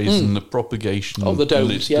seed trays and the propagation the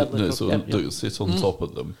domes, that sit on top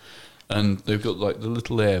of them, and they've got like the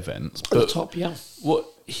little air vents. At the top, What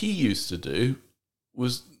he used to do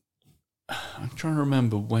was, I'm trying to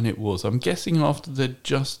remember when it was. I'm guessing after they'd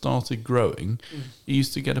just started growing, he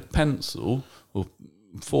used to get a pencil or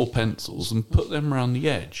 4 pencils and put them around the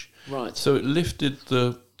edge. Right. So it lifted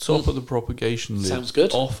the top of the propagation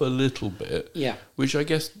lid off a little bit, which I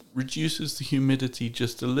guess reduces the humidity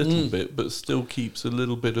just a little bit, but still keeps a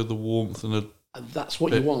little bit of the warmth and that's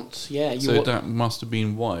what you want. That must have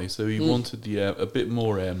been why. So he wanted the air, a bit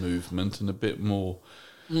more air movement and a bit more.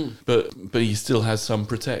 But he still has some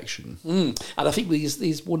protection. And I think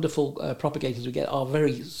these wonderful propagators we get are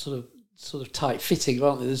very sort of tight fitting,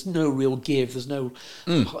 aren't they? There's no real give. There's no.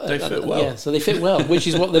 They fit well. Yeah, so they fit well, which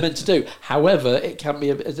is what they're meant to do. However, it can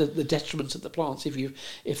be the detriment of the plants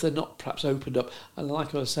if they're not perhaps opened up. And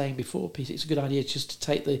like I was saying before, Peter, it's a good idea just to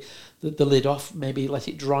take the lid off, maybe let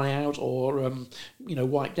it dry out, or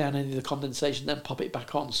wipe down any of the condensation, then pop it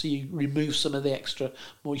back on, so you remove some of the extra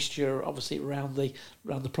moisture, obviously around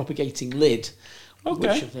the propagating lid.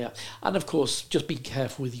 Okay. And of course, just be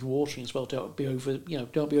careful with your watering as well. Don't be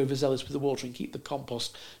overzealous with the watering. Keep the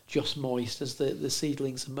compost just moist as the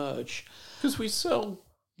seedlings emerge. Because we sell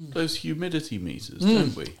those humidity meters,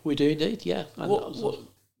 don't we? We do indeed. Yeah.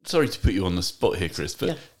 Sorry to put you on the spot here, Chris,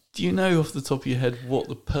 but do you know off the top of your head what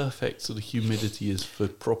the perfect sort of humidity is for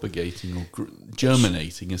propagating or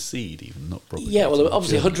germinating a seed, even not propagating? Yeah, well,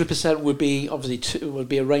 obviously 100% would be a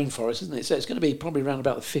rainforest, isn't it? So it's going to be probably around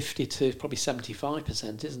about 50 to probably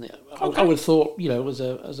 75%, isn't it? Okay. I would have thought, as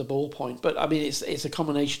a ballpoint, but I mean it's a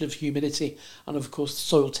combination of humidity and of course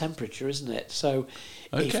soil temperature, isn't it? So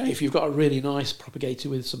if you've got a really nice propagator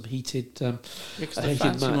with some heated, the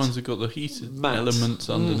fancy ones have got the heated elements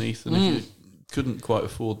underneath, and if you couldn't quite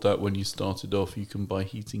afford that when you started off, you can buy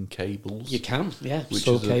heating cables. You can, which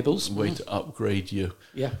soil is cables. A way to upgrade your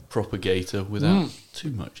propagator without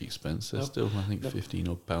too much expense. They're still, I think, £15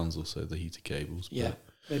 odd or so, the heater cables. Yeah.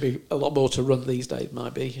 Maybe a lot more to run these days,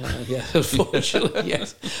 might be. Unfortunately,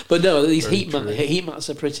 yes. But no, these heat mats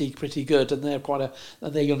are pretty good, and they're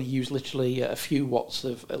they only use literally a few watts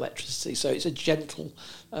of electricity, so it's a gentle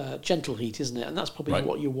heat, isn't it? And that's probably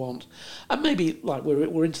what you want. And maybe like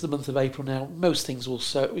we're into the month of April now. Most things will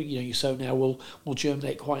sow now will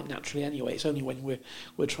germinate quite naturally anyway. It's only when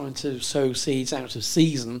we're trying to sow seeds out of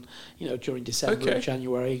season, during December and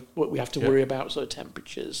January, what we have to worry about sort of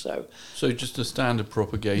temperatures. So just a standard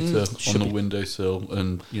propagator on the windowsill,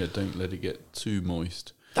 and don't let it get too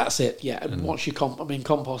moist. That's it, yeah. And once you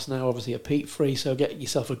compost now obviously are peat free, so get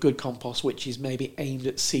yourself a good compost which is maybe aimed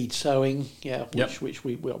at seed sowing, which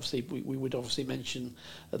we would obviously mention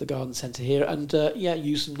at the garden centre here, and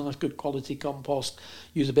use some nice good quality compost.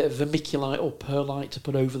 Use a bit of vermiculite or perlite to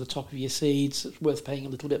put over the top of your seeds. It's worth paying a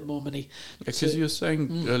little bit more money. Because you were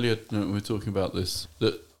saying earlier, we were talking about this,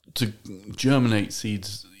 that to germinate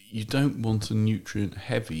seeds, you don't want a nutrient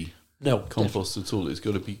heavy compost at all. It's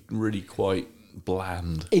got to be really quite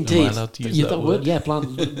bland. Indeed. Am I allowed to use that word? Yeah,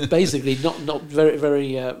 bland. Basically, not very,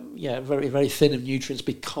 very, very, very thin of nutrients,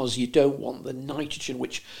 because you don't want the nitrogen,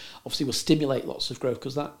 which obviously will stimulate lots of growth,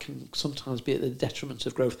 because that can sometimes be at the detriment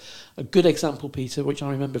of growth. A good example, Peter, which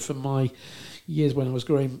I remember from my years when I was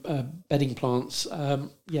growing bedding plants,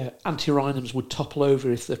 antirrhinums would topple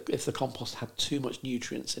over if the compost had too much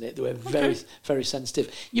nutrients in it. They were very, very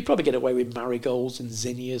sensitive. You probably get away with marigolds and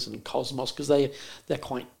zinnias and cosmos, because they're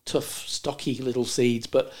quite tough, stocky little seeds,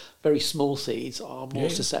 but very small seeds are more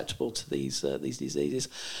susceptible to these diseases.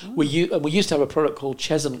 We used to have a product called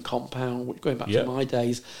Chesant Compound, going back to my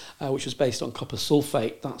days, which was based on copper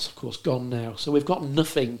sulfate. That's of course gone now. So we've got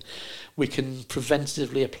nothing we can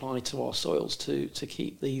preventatively apply to our soils to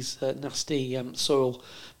keep these nasty soil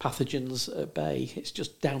pathogens at bay. It's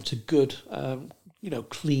just down to good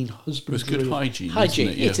clean husbandry. It's good hygiene. Hygiene,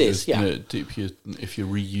 isn't it? it is. Yeah. If you're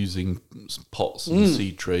reusing pots and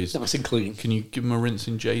seed trays, nice and clean. Can you give them a rinse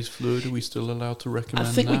in Jay's fluid? Are we still allowed to recommend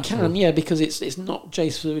that? I think we can, because it's not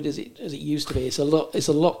Jay's fluid as it used to be. It's a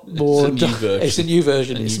lot more. It's a new version. It's a new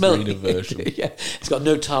version. A It new smells. greener version. It's got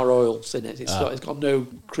no tar oils in it. It's got no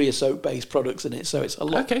creosote based products in it, so it's a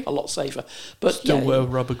lot safer. But still wear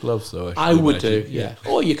rubber gloves though. I would do, yeah.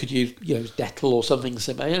 Or you could use Dettol or something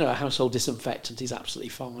similar. A household disinfectant is absolutely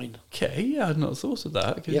fine. Okay, yeah, I'd not thought of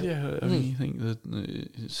that. Cause, I mean, you think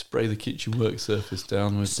that spray the kitchen work surface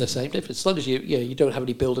down with it's the same difference. As long as you don't have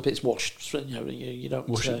any build up, it's washed. You don't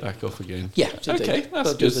wash it back off again. Yeah, okay,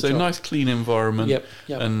 that's good. So nice clean environment. Yep.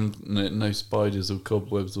 And no spiders or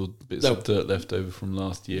cobwebs or bits of dirt left over from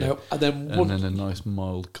last year. No, and then a nice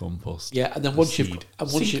mild compost. Yeah, and then seed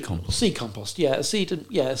compost. Yeah, a seed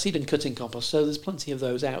and cutting compost. So there's plenty of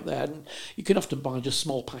those out there, and you can often buy just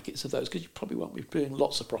small packets of those, because you probably won't be doing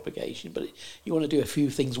lots of propagation, but you want to do a few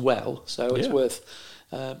things well, so it's worth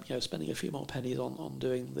spending a few more pennies on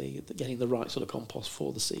doing getting the right sort of compost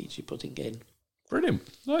for the seeds you're putting in. Brilliant,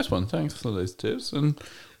 nice one. Thanks for those tips. And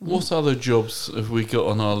what other jobs have we got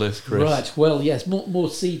on our list, Chris? Right, well, yes, more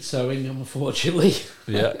seed sowing, unfortunately.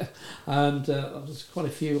 Yeah, and there's quite a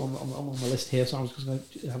few on the list here, so I was just going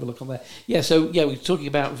to have a look on there. Yeah, so we're talking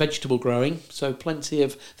about vegetable growing, so plenty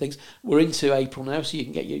of things. We're into April now, so you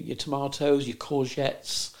can get your tomatoes, your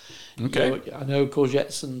courgettes. Okay. I know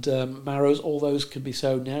courgettes and marrows, all those can be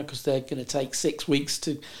sown now, because they're going to take 6 weeks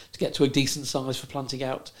to get to a decent size for planting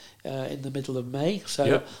out in the middle of May.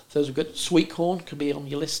 So those are good. Sweet corn can be on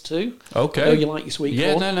your list too. Okay. I know you like your sweet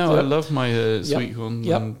corn. Yeah, no, I love my sweet corn.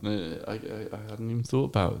 And, I hadn't even thought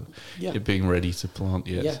about it being ready to plant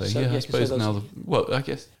yet. I suppose now, I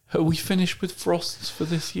guess, are we finished with frosts for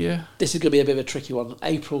this year? This is going to be a bit of a tricky one.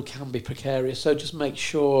 April can be precarious, so just make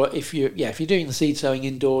sure if you're doing the seed sowing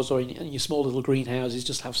indoors or in your small little greenhouses,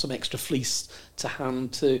 just have some extra fleece to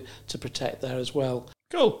hand to protect there as well.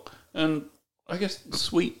 Cool. And I guess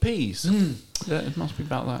sweet peas. Yeah, it must be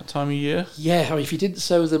about that time of year. Yeah, I mean, if you didn't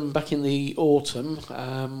sow them back in the autumn,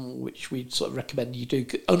 which we'd sort of recommend you do,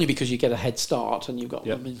 only because you get a head start and you've got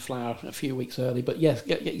them in flower a few weeks early. But yes,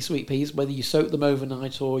 get your sweet peas, whether you soak them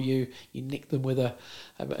overnight or you nick them with a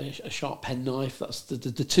sharp penknife. That's the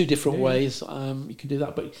two different ways you can do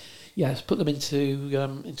that. But yes, put them into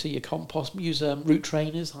your compost. Use root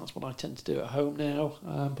trainers. That's what I tend to do at home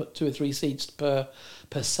now. Put 2 or 3 seeds per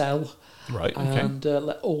cell. Right, okay. And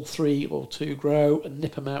let all 3 or 2 grow, and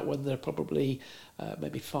nip them out when they're probably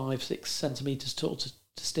maybe 5-6 centimetres tall to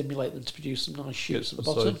stimulate them to produce some nice shoots at the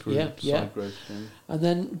bottom. Side growth, and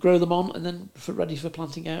then grow them on, and then ready for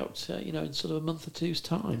planting out. In sort of a month or two's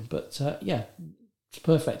time. But it's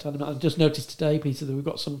perfect. I just noticed today, Peter, that we've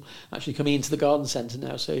got some actually coming into the garden centre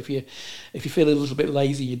now. So if you feel a little bit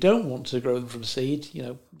lazy, you don't want to grow them from seed.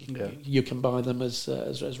 You can buy them as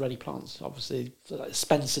ready plants. Obviously, like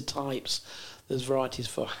Spencer types. There's varieties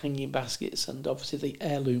for hanging baskets, and obviously the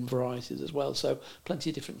heirloom varieties as well. So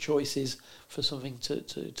plenty of different choices for something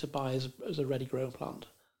to buy as a ready grown plant.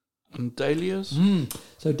 And dahlias?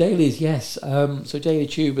 So dahlias, yes. So dahlia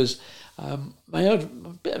tubers. My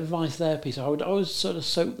own bit of advice there, Peter. I would always sort of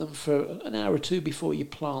soak them for an hour or 2 before you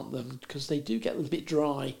plant them, because they do get a little bit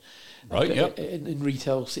dry. Right, in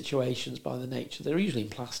retail situations by the nature. They're usually in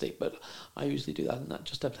plastic, but I usually do that, and that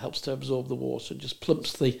just helps to absorb the water and just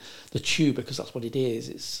plumps the tuber, because that's what it is.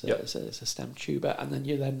 It's a stem tuber, and then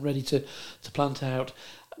you're then ready to plant out.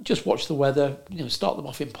 Just watch the weather. Start them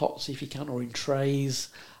off in pots if you can, or in trays.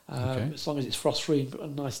 As long as it's frost-free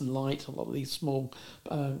and nice and light. A lot of these small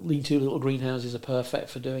lean-to little greenhouses are perfect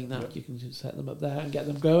for doing that. You can just set them up there and get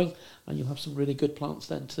them going, and you'll have some really good plants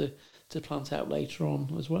then to plant out later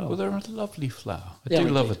on as well. Well, they're a lovely flower. I do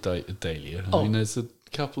love a dahlia. I mean, there's a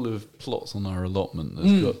couple of plots on our allotment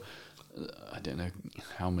that's got I don't know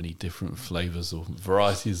how many different flavours or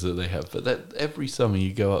varieties that they have, but that every summer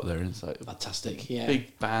you go up there and it's like fantastic. a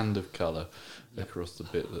big band of colour across the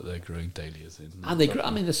bit that they're growing dahlias in. And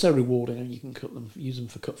they're so rewarding, and you can use them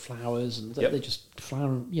for cut flowers, and they just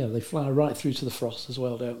flower. They flower right through to the frost as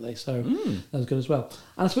well, don't they? So that's good as well.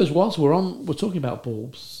 And I suppose whilst we're talking about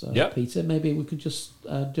bulbs, Peter, maybe we could just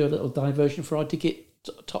do a little diversion for our Digit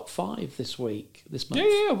top 5 this month.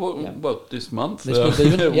 Well, this month.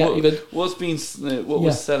 Even. What's been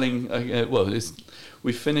was selling?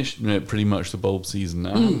 We finished pretty much the bulb season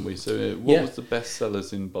now, haven't we? So what was the best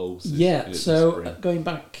sellers in bulbs? So going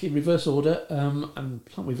back in reverse order, and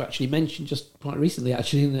we've actually mentioned just quite recently,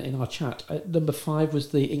 actually in our chat, number 5 was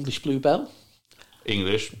the English Bluebell.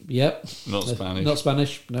 English. Yep. Not Spanish. Not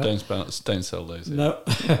Spanish. No. Don't sell those. No.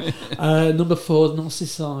 Number 4,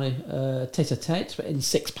 Narcissi Tete-a-Tete in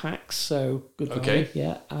 6 packs. So good value. Okay.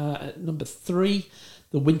 Yeah. Number 3,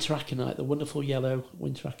 the Winter Aconite, the wonderful yellow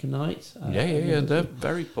Winter Aconite. They're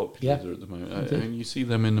very popular at the moment. And you see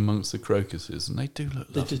them in amongst the crocuses, and they do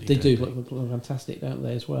look lovely. They do look fantastic, don't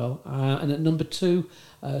they, as well? And at number 2,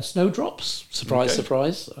 Snowdrops. Surprise.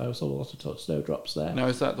 I saw a lot of Snowdrops there. Now,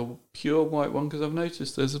 is that the pure white one? Because I've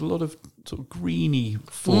noticed there's a lot of sort of greeny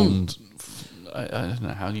formed. I don't know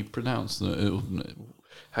how you pronounce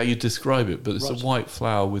how you describe it, but it's a white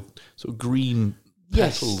flower with sort of green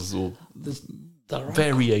petals or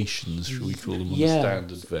variations, should we call them, on the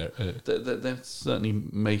standard. They're certainly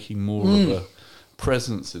making more of a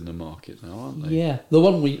presence in the market now, aren't they? Yeah, the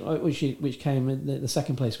one which came in the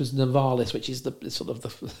second place was Nivalis, which is the sort of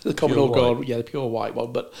the common old gold, the pure white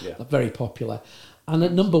one, but very popular. And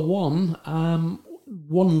at number 1,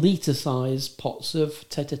 1 litre size pots of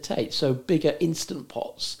Tete-a-Tete, so bigger instant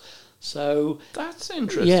pots. So that's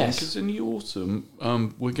interesting, because in the autumn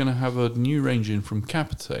we're going to have a new range in from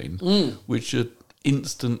Capitaine, which are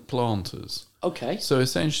instant planters. Okay. So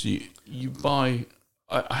essentially, you buy.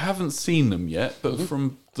 I haven't seen them yet, but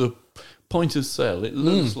from the point of sale, it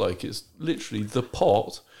looks like it's literally the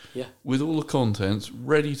pot with all the contents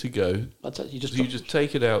ready to go. You just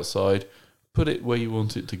take it outside, put it where you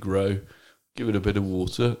want it to grow, give it a bit of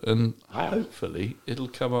water, and hopefully it'll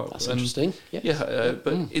come up. That's interesting.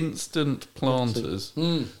 But instant planters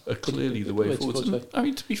are clearly the way forward. I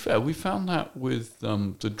mean, to be fair, we found that with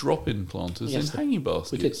the drop-in planters in hanging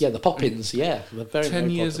baskets. We did, the pop-ins, they're very 10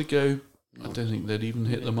 years ago, I don't think they'd even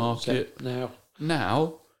hit the market.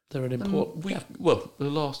 Now they're an important. The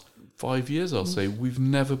last 5 years, I'll say, we've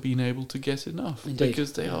never been able to get enough. Indeed.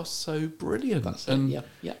 Because they are so brilliant. That's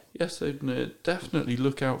so definitely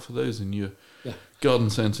look out for those in your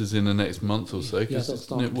garden centres in the next month or so. Because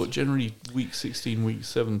generally week 16, week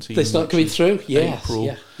 17. They start coming through.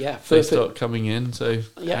 April. They start coming in. So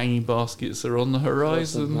hanging baskets are on the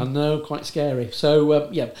horizon. I know, quite scary. So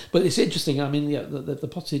but it's interesting. I mean, the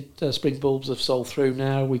potted spring bulbs have sold through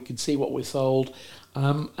now. We can see what we've sold,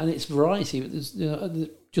 and it's variety. There's,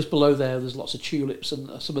 just below there's lots of tulips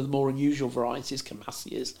and some of the more unusual varieties,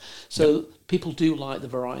 Camassias. So people do like the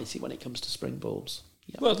variety when it comes to spring bulbs.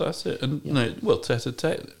 Yep. Well, that's it. And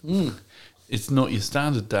Tete-a-Tete. It's not your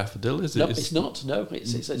standard daffodil, is it? No, it's not. No,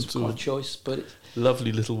 it's quite a choice, but it's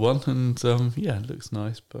lovely little one, and it looks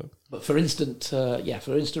nice. But for instant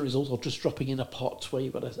results, or just dropping in a pot where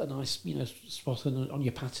you've got a nice spot on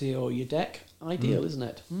your patio or your deck, ideal, isn't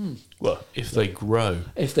it? Well, if they grow.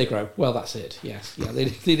 Well, that's it. Yes,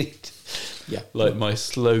 they need. Like my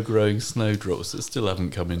slow-growing snowdrops that still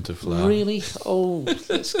haven't come into flower. Really? Oh,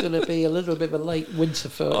 it's going to be a little bit of a late winter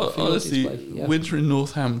for honestly, winter in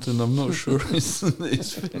Northampton, I'm not sure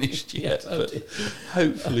it's finished yet, but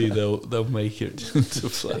hopefully they'll make it into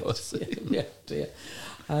flower. Dear.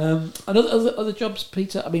 And other jobs,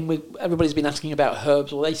 Peter. I mean, everybody's been asking about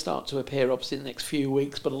herbs. Well, they start to appear obviously in the next few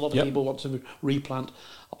weeks, but a lot of people want to replant.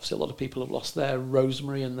 Obviously, a lot of people have lost their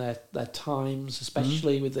rosemary and their thymes,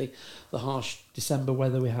 especially with the harsh December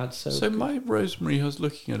weather we had. So my rosemary, I was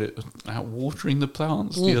looking at it out watering the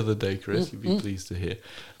plants the other day, Chris. You'd be pleased to hear.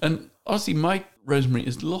 And honestly, my rosemary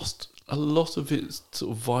has lost a lot of its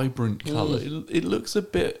sort of vibrant colour. It looks a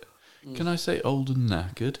bit. Can I say old and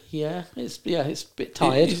knackered? Yeah, it's a bit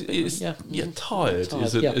tired. Tired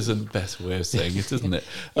is a better way of saying it, isn't it?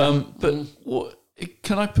 But what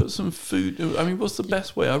can I put some food? I mean, what's the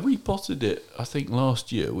best way? I repotted it, I think,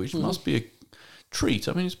 last year, which must be a treat.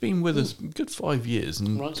 I mean, it's been with us a good 5 years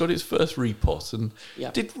and got its first repot and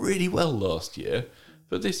did really well last year.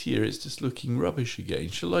 But this year, it's just looking rubbish again.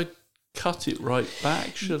 Shall I cut it right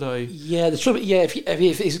back? Should I? Yeah, the trouble. Yeah, if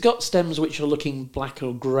it's got stems which are looking black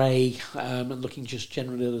or grey, and looking just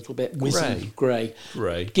generally a little bit wizened grey,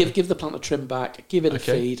 give the plant a trim back. Give it a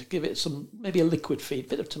feed. Give it maybe a liquid feed,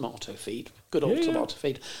 bit of tomato feed, good old tomato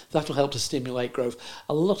feed. That'll help to stimulate growth.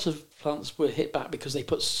 A lot of plants were hit back because they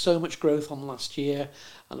put so much growth on last year,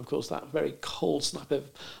 and of course that very cold snap of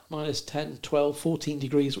minus 10, 12, 14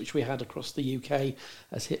 degrees which we had across the UK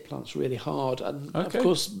has hit plants really hard. And of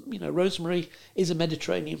course, rosemary is a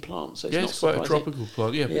Mediterranean plant, so it's quite a tropical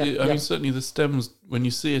plant. I mean, certainly the stems, when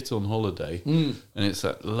you see it on holiday, and it's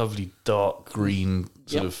that lovely dark green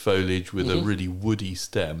sort of foliage with a really woody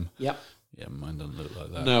stem. Yeah, mine doesn't look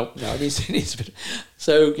like that. No, it needs a bit.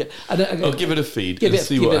 So, I'll give it a feed and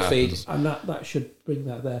see what happens. And that should bring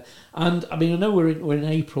that there. And I mean, I know we're in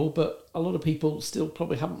April, but a lot of people still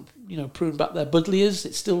probably haven't, pruned back their buddleias.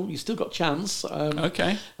 You still got chance.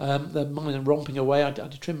 They're mine and romping away. I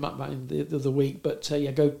had to trim back in the other week, but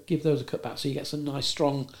go give those a cut back so you get some nice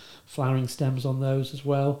strong flowering stems on those as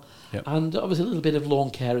well. Yep. And obviously a little bit of lawn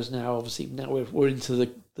carers now. Obviously now we're into the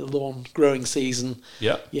lawn growing season.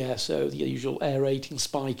 Yeah. So the usual aerating,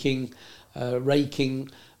 spiking, raking.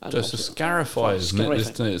 And just a scarifier,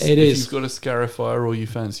 isn't it? It is. If you've got a scarifier or you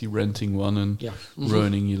fancy renting one and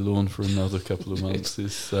ruining your lawn for another couple of months,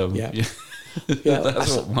 that's what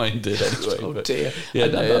mine did anyway. Oh dear.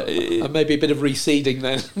 And maybe a bit of reseeding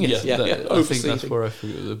then. I think that's where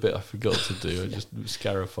the bit I forgot to do. I just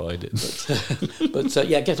scarified it. But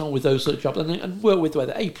get on with those sort of jobs and work with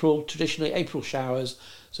weather. Traditionally April showers,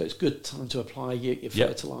 so it's good time to apply your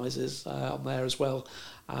fertilisers on there as well.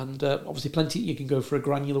 And obviously plenty, you can go for a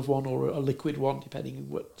granular one or a liquid one, depending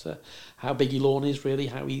on how big your lawn is, really,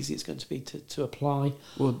 how easy it's going to be to apply.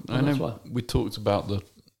 Well, I know we talked about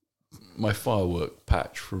my firework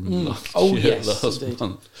patch from last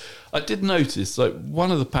month. I did notice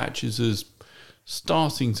one of the patches is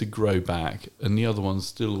starting to grow back and the other one's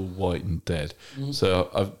still all white and dead. So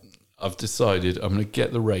I've decided I'm going to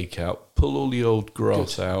get the rake out, pull all the old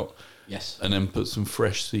grass out, and then put some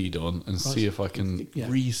fresh seed on and see if I can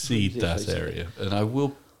reseed that area. And I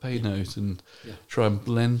will pay note and try and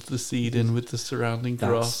blend the seed in with the surrounding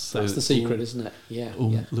grass. That's the secret, isn't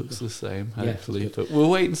it? Looks the same, hopefully. But we'll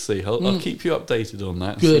wait and see. I'll keep you updated on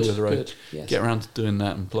that and see whether I get around to doing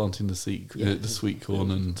that and planting the sweet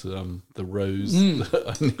corn and the rose that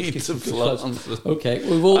I need to plant. Okay,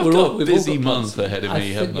 we've got a busy month ahead of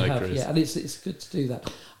me, haven't I, Chris? Yeah, and it's good to do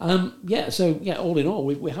that. All in all,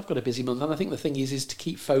 we have got a busy month, and I think the thing is to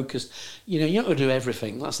keep focused. You're not going to do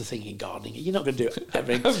everything. That's the thing in gardening. You're not going to do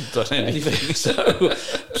everything. I haven't done anything.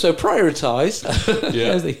 So prioritise.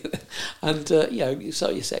 And so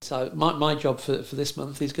you say. So my job for this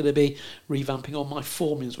month is going to be revamping all my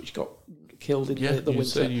formiums, which got killed in the winter. You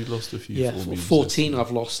said you lost a few formiums. 14 I've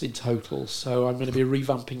lost in total. So I'm going to be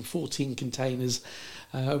revamping 14 containers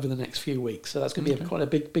over the next few weeks. So that's going to be quite a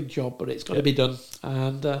big job, but it's got to be done,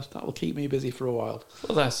 and that will keep me busy for a while.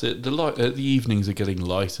 Well, that's it. The evenings are getting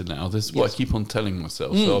lighter now. This is what I keep on telling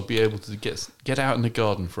myself. So I'll be able to get out in the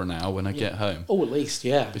garden for an hour when I get home. Oh, at least,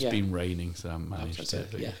 It's been raining, so I haven't managed to.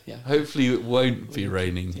 Hopefully it won't be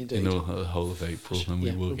raining in the whole of April, and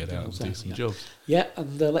we will get out and do some jobs. Yeah,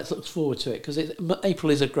 and let's look forward to it, because April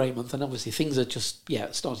is a great month, and obviously things are just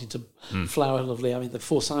starting to flower lovely. I mean, the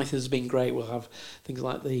Forsythia has been great. We'll have things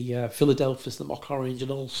like the Philadelphus, the mock orange, and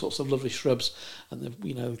all sorts of lovely shrubs, and the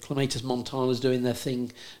Clematis montana's doing their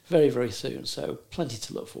thing very, very soon. So plenty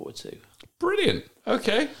to look forward to. Brilliant.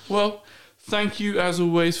 Okay, well, thank you as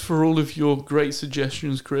always for all of your great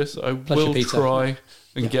suggestions, Chris. Will try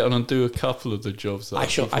and get on and do a couple of the jobs. I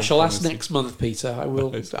shall ask next month, Peter. I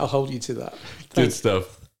will. I'll hold you to that. Good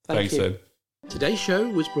stuff. Thanks, then. Today's show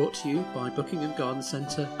was brought to you by Buckingham Garden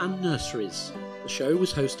Centre and Nurseries. The show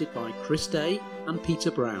was hosted by Chris Day and Peter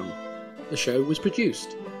Brown. The show was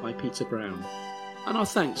produced by Peter Brown. And our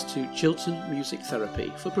thanks to Chiltern Music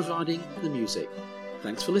Therapy for providing the music.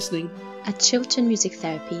 Thanks for listening. At Chiltern Music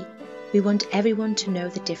Therapy, we want everyone to know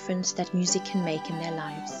the difference that music can make in their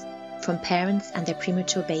lives. From parents and their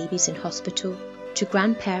premature babies in hospital to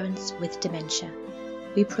grandparents with dementia.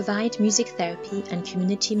 We provide music therapy and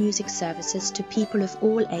community music services to people of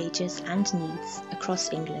all ages and needs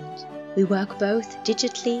across England. We work both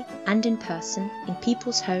digitally and in person in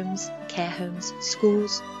people's homes, care homes,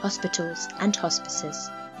 schools, hospitals and hospices.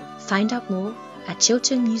 Find out more at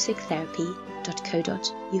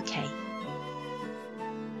chilternmusictherapy.co.uk.